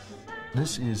fellas.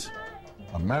 This is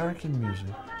American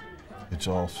music. It's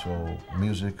also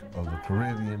music of the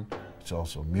Caribbean. It's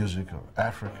also music of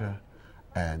Africa.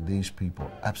 And these people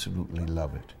absolutely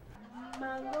love it.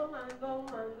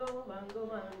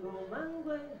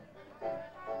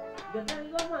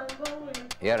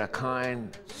 He had a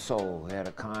kind soul. He had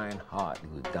a kind heart. He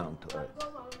was down to earth.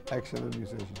 Excellent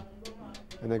musician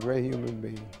and a great human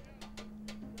being.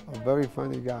 A very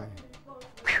funny guy.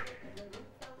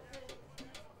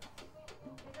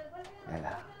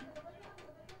 Yeah.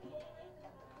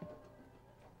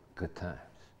 Good times.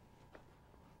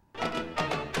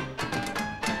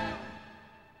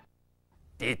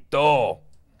 Tito.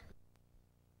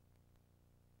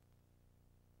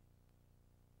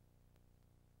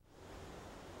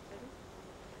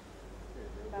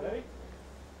 Ready?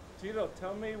 Tito,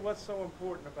 tell me what's so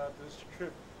important about this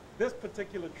trip, this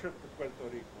particular trip to Puerto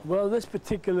Rico. Well, this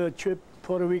particular trip to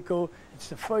Puerto Rico, it's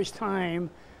the first time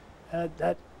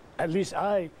that at least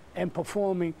I am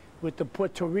performing with the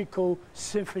Puerto Rico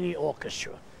Symphony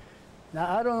Orchestra.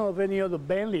 Now, I don't know of any other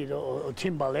band leader or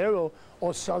timbalero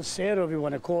or salsero, if you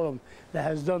want to call them, that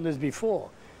has done this before.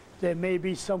 There may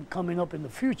be some coming up in the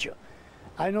future.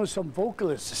 I know some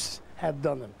vocalists have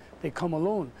done them. They come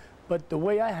alone. But the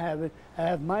way I have it, I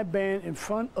have my band in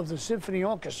front of the symphony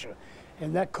orchestra.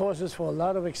 And that causes for a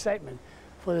lot of excitement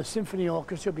for the symphony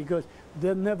orchestra because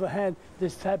they've never had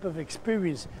this type of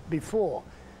experience before.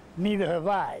 neither have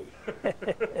I.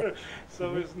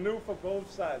 So it's new for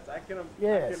both sides. I can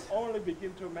only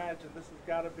begin to imagine this has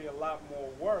got to be a lot more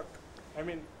work. I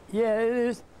mean, yeah, it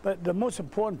is. But the most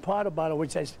important part about it,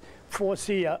 which I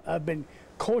foresee, I've been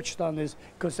coached on this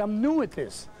because I'm new at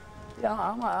this. Yeah,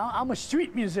 I'm a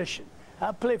street musician.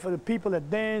 I play for the people that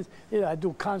dance. You know, I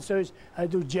do concerts. I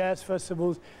do jazz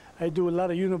festivals. I do a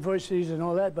lot of universities and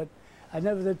all that. But I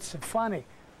never did symphonic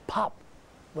pop,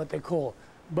 what they call.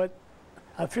 But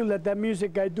I feel that that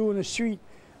music I do in the street,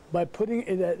 by putting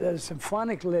it at a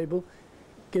symphonic label,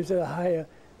 gives it a higher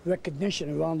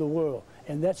recognition around the world.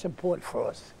 And that's important for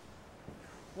us.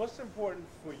 What's important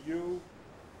for you?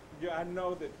 I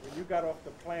know that when you got off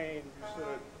the plane,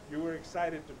 you were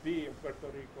excited to be in Puerto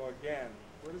Rico again.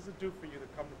 What does it do for you to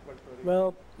come to Puerto Rico?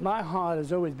 Well, my heart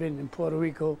has always been in Puerto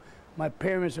Rico. My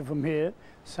parents are from here,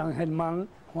 San Germán,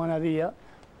 Juanadilla.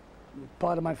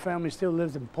 Part of my family still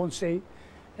lives in Ponce.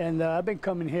 And I've been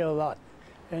coming here a lot.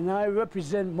 And I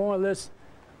represent more or less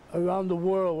around the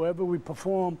world, wherever we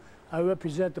perform, I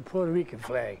represent the Puerto Rican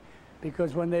flag.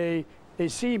 Because when they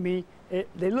see me,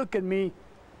 they look at me,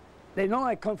 they know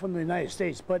I come from the United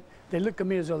States, but they look at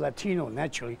me as a Latino,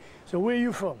 naturally. So where are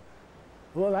you from?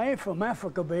 Well, I ain't from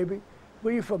Africa, baby.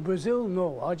 Where you from? Brazil?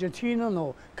 No. Argentina?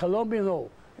 No. Colombia? No.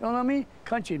 You know what I mean?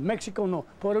 Country, Mexico? No.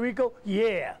 Puerto Rico?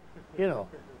 Yeah. You know.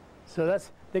 So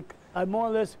that's, I more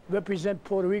or less represent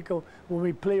Puerto Rico when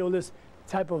we play all this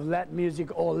type of Latin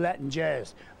music or Latin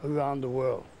jazz around the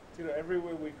world. You know,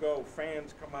 everywhere we go,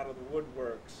 fans come out of the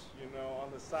woodworks, you know,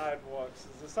 on the sidewalks.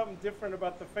 Is there something different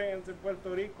about the fans in Puerto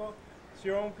Rico? It's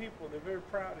your own people. They're very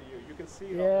proud of you. You can see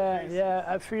it on their faces. Yeah,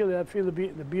 I feel it. I feel the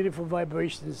beautiful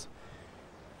vibrations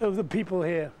of the people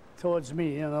here towards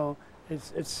me, you know.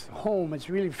 It's home. It's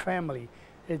really family.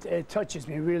 It touches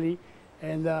me, really,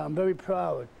 and I'm very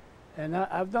proud. And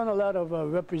I've done a lot of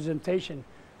representation.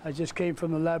 I just came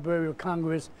from the Library of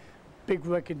Congress, big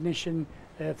recognition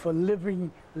for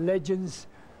living legends.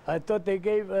 I thought they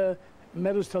gave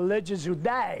medals to legends who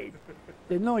died.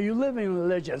 They know you living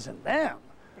legends, and damn.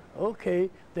 Okay,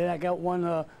 then I got one,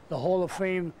 the Hall of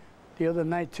Fame the other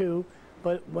night too.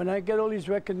 But when I get all these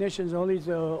recognitions, all these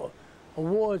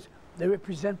awards, they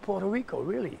represent Puerto Rico,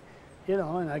 really. You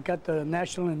know, and I got the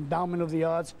National Endowment of the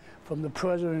Arts from the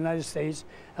President of the United States.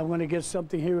 I'm going to get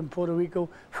something here in Puerto Rico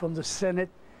from the Senate.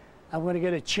 I'm going to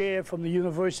get a chair from the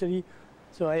university.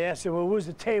 So I asked him, well, where's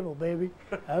the table, baby?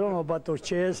 I don't know about those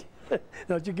chairs.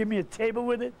 Don't you give me a table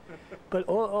with it? But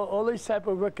all these type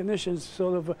of recognitions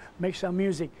sort of makes our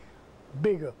music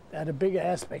bigger, at a bigger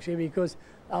aspect, because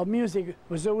our music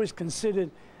was always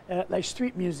considered like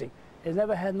street music. It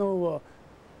never had no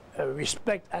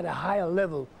respect at a higher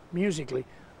level musically,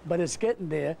 but it's getting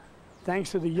there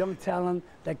thanks to the young talent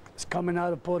that's coming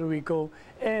out of Puerto Rico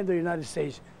and the United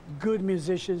States. Good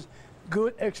musicians,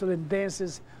 good, excellent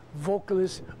dancers,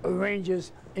 vocalists,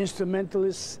 arrangers,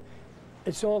 instrumentalists.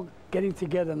 It's all getting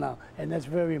together now, and that's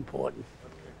very important.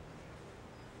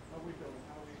 How are we doing?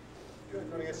 Good.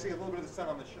 I'm going to see a little bit of the sun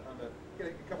on the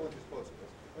get a couple inches closer.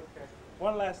 Okay.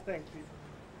 One last thing, Pete.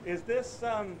 Is this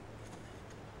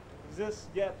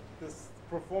yet this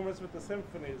performance with the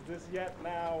symphony? Is this yet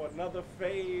now another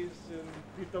phase in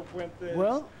Tito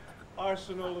Puente's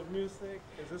arsenal of music?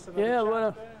 Is this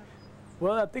another chapter?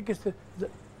 Well, I think it's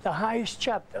the highest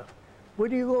chapter. Where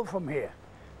do you go from here?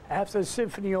 After the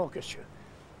symphony orchestra,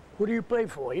 who do you play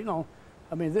for? You know,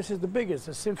 I mean, this is the biggest,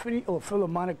 the symphony or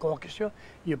philharmonic orchestra.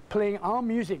 You're playing our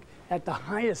music at the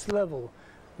highest level,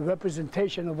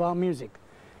 representation of our music.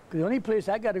 The only place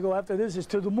I got to go after this is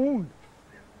to the moon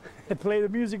and play the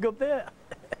music up there.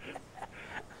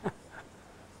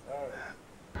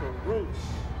 The roots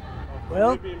of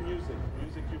Caribbean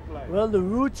music you play. Well, the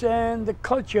roots and the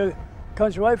culture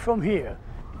comes right from here.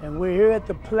 And we're here at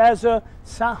the Plaza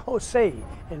San Jose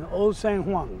in Old San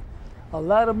Juan. A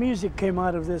lot of music came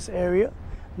out of this area,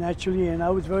 naturally, and I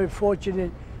was very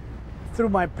fortunate, through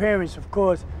my parents, of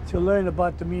course, to learn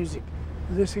about the music.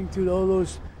 Listening to all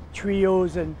those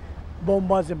trios and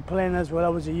bombas and planas when I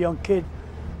was a young kid,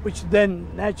 which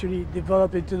then naturally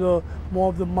developed into more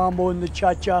of the mambo and the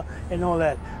cha-cha and all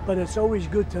that. But it's always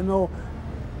good to know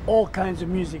all kinds of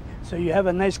music, so you have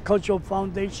a nice cultural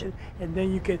foundation, and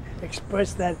then you can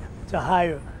express that to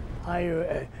higher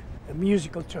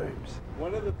musical terms.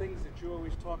 One of the things that you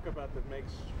always talk about that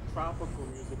makes tropical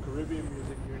music, Caribbean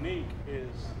music, unique is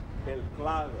el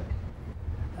clave.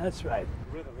 That's right.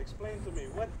 Rhythm. Explain to me,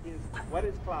 what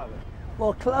is clave?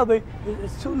 Well, clave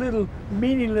is two little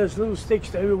meaningless little sticks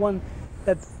to everyone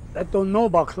that don't know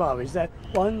about clave. Is that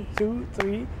 1, 2,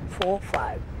 3, 4,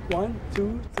 5. 1,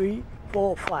 2, 3,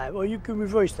 4, 5. Or you can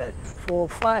reverse that. 4,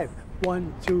 5.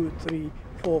 1, 2, 3,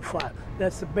 4, 5.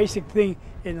 That's the basic thing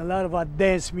in a lot of our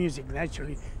dance music,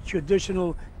 naturally,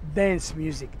 traditional dance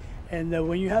music. And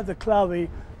when you have the clave,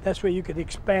 that's where you can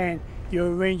expand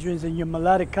your arrangements and your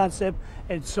melodic concept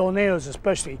and soneos,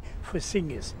 especially for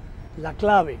singers. La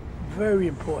clave, very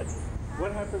important.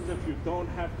 What happens if you don't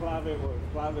have clave or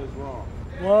if clave is wrong?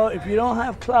 Well, if you don't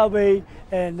have clave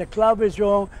and the clave is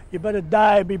wrong, you better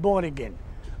die and be born again.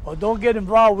 Or don't get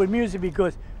involved with music,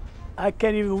 because I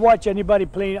can't even watch anybody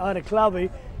playing on a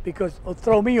clave because it'll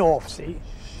throw me off, see?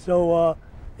 So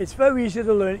it's very easy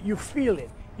to learn. You feel it.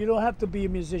 You don't have to be a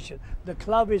musician. The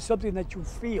clave is something that you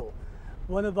feel.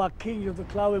 One of our kings of the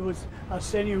clave was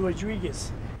Arsenio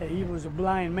Rodriguez, and he was a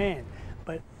blind man,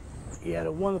 but he had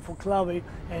a wonderful clave,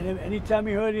 and anytime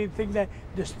he heard anything that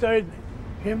disturbed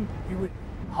him, he would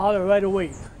holler right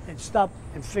away and stop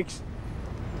and fix it.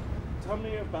 Tell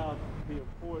me about the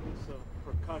importance of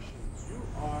percussion. You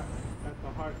are at the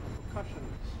heart of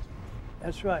percussionists.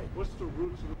 That's right. What's the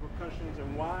roots of the percussions,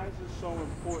 and why is it so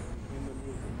important in the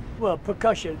music? Well,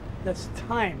 percussion, that's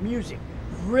time, music,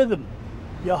 rhythm.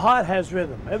 Your heart has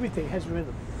rhythm. Everything has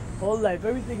rhythm. All life,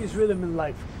 everything is rhythm in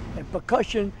life. And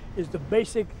percussion is the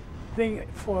basic thing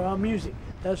for our music.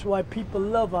 That's why people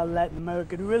love our Latin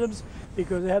American rhythms,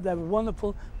 because they have that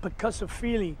wonderful percussive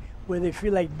feeling where they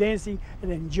feel like dancing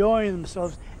and enjoying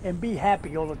themselves and be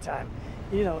happy all the time.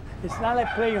 You know, it's not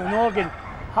like playing an organ.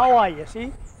 How are you?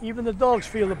 See? Even the dogs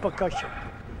feel the percussion.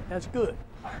 That's good.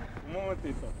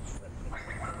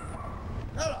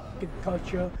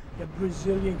 Culture, the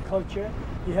Brazilian culture,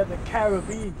 you have the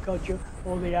Caribbean culture,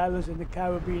 all the islands in the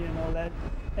Caribbean and all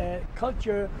that.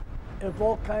 Culture of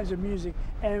all kinds of music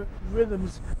and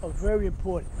rhythms are very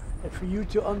important. And for you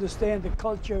to understand the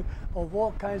culture of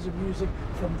all kinds of music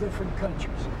from different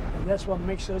countries. And that's what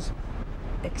makes us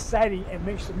exciting and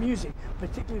makes the music,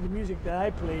 particularly the music that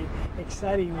I play,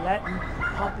 exciting Latin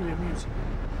popular music.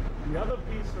 The other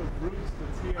piece of roots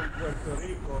that's here in Puerto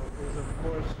Rico is, of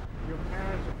course, your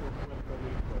parents are from Puerto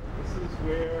Rico. This is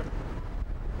where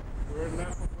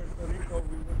not from Puerto Rico,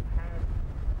 we wouldn't have,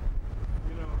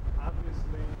 you know,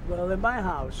 obviously. Well, in my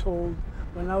household,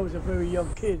 when I was a very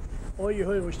young kid, all you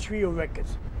heard was trio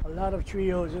records. A lot of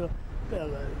trios, you know,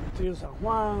 Trio San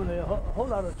Juan, a whole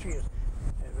lot of trios.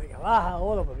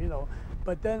 All of them, you know.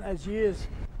 But then as years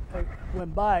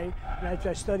went by, and after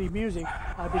I studied music,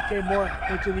 I became more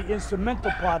into the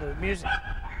instrumental part of the music.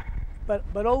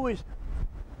 But always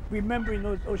remembering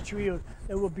those trios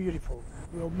that were beautiful,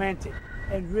 romantic,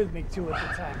 and rhythmic too at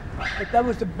the time. But that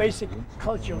was the basic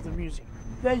culture of the music.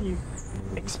 Then you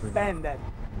expand that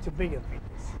to bigger things.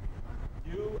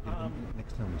 You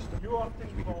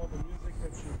often call the music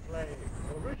that you play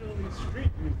originally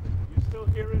street music. You still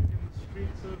hear it in the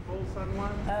streets of Old San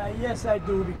Juan? Yes, I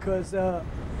do, because the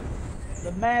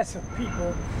mass of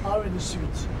people are in the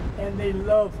streets, and they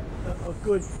love a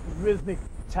good rhythmic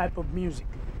type of music.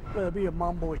 Whether it be a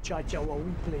mambo or cha-cha, what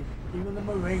we play, even the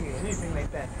merengue, anything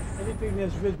like that. Anything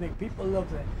that's rhythmic, people love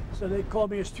that. So they call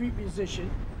me a street musician.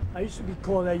 I used to be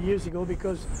called that years ago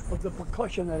because of the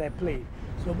percussion that I played.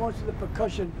 So most of the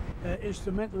percussion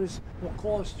instrumentalists were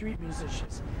called street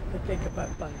musicians. They take about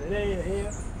banderia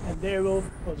here, pandero,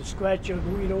 or the scratcher,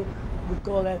 guido, we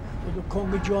call that, or the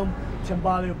conga drum,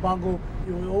 timbale, or bongo.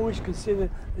 You were always considered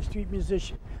a street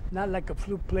musician, not like a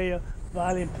flute player,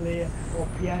 violin player, or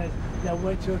pianist that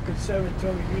went to a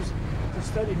conservatory music to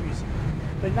study music.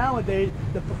 But nowadays,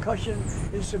 the percussion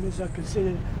instruments are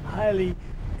considered highly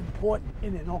important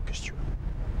in an orchestra.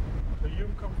 So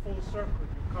you've come full circle.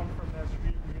 You come from that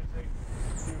street music.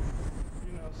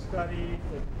 You know, studied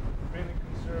and been in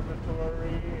conservatory,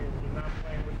 and you're now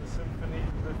playing with the symphony.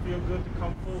 Does it feel good to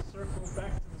come full circle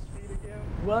back to the street again?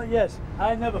 Well, yes.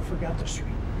 I never forgot the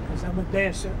street because I'm a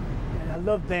dancer and I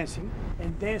love dancing.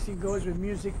 And dancing goes with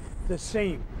music the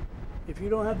same. If you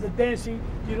don't have the dancing,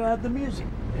 you don't have the music.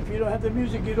 If you don't have the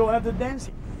music, you don't have the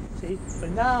dancing. See?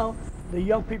 But now, the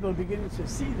young people are beginning to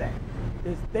see that.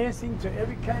 There's dancing to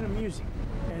every kind of music,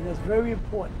 and that's very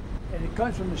important. And it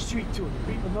comes from the street too.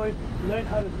 People learn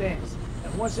how to dance.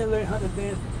 And once they learn how to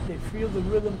dance, they feel the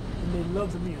rhythm and they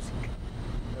love the music.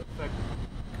 Perfect.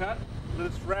 Cut.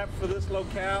 Let's wrap for this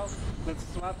locale. Let's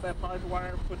slap that barbed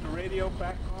wire, put the radio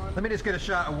back on. Let me just get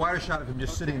a wider shot of him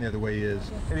just sitting there the way he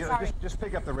is. Maybe just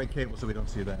pick up the red cable so we don't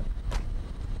see that.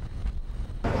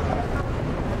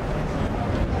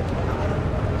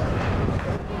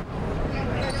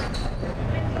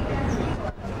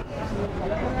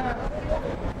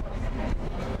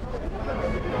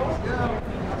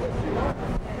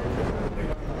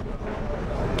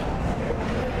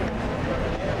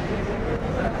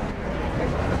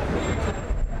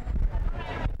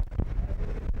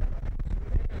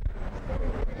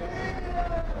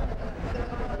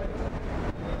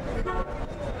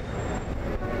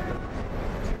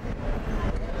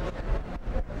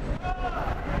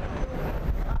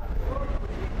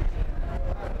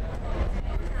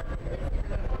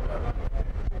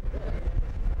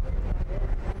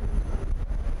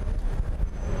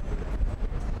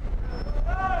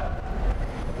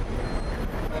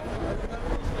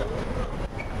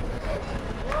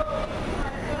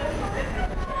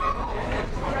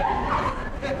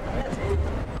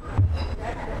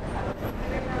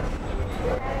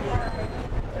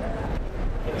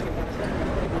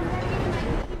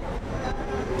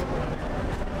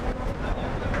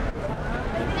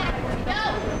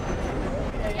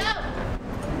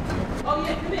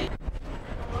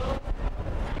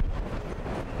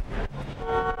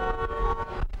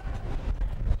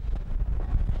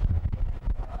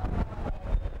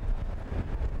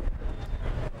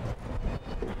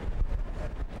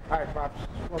 Hi, Pops.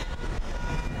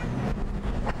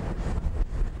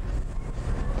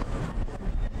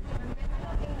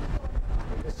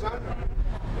 The sun?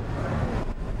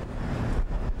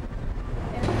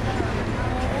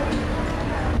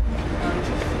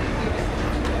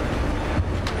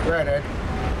 Go ahead, Ed.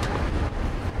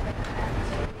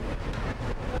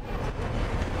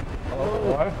 Oh,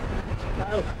 what?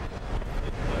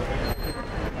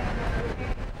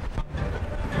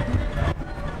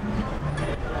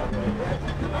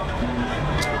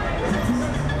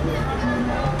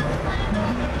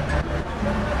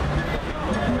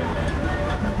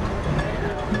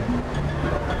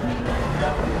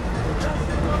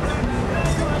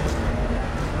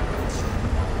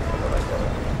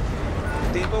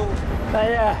 Tito?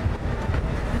 Yeah.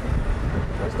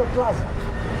 Where's the plaza?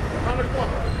 Around the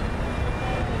corner.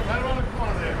 Right around the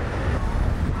corner there.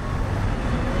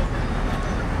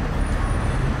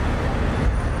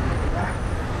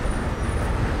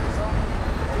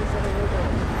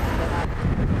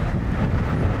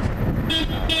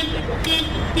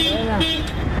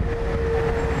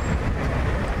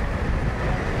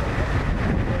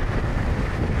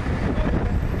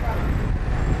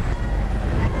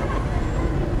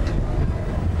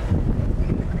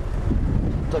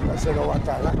 Se lo va a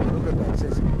talar,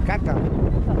 entonces cata.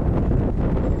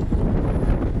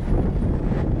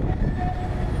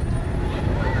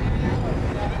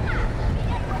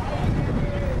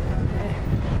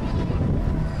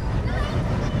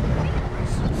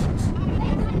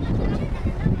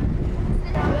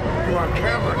 You're on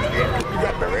camera, you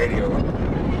got the radio.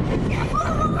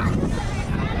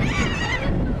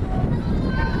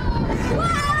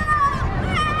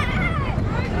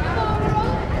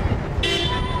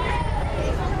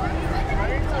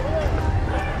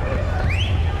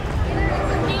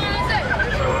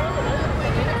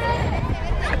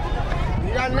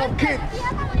 No kids.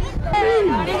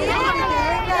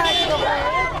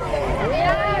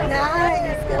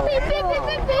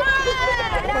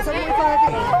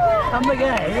 I'm the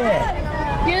guy,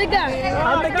 yeah. You're the guy.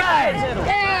 I'm the guy.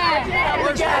 Yeah. I'm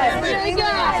the guy. You're the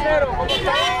guy.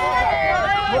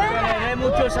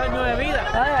 Muchos años de vida.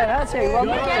 Gracias,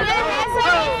 igualmente.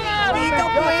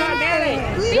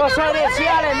 Yo soy de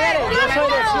Ciales, mire. Yo soy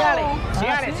de Ciales.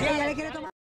 Ciales.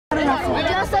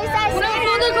 Yo soy Saizal. Una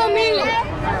foto conmigo.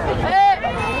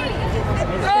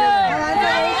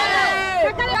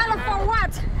 For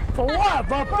what? For what?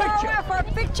 For a picture. For a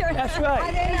picture. That's right.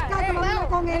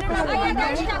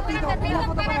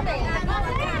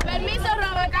 Permiso,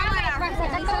 roba cámara.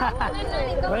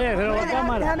 Oye, roba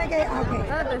cámara. Déjame que...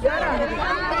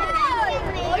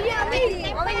 Oye, a mí.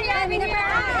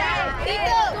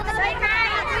 Tito. Say hi.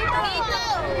 Tito.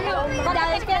 Ya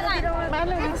despierta.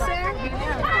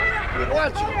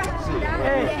 Guacho.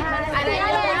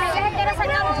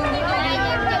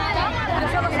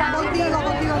 Contigo.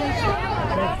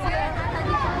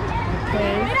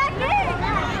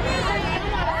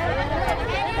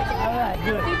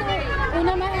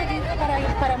 Una más aquí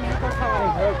para mí, por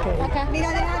favor. Acá. Mira,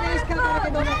 deja de escapar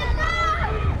que no me...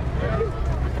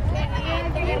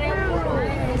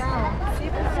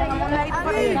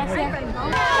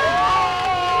 Gracias.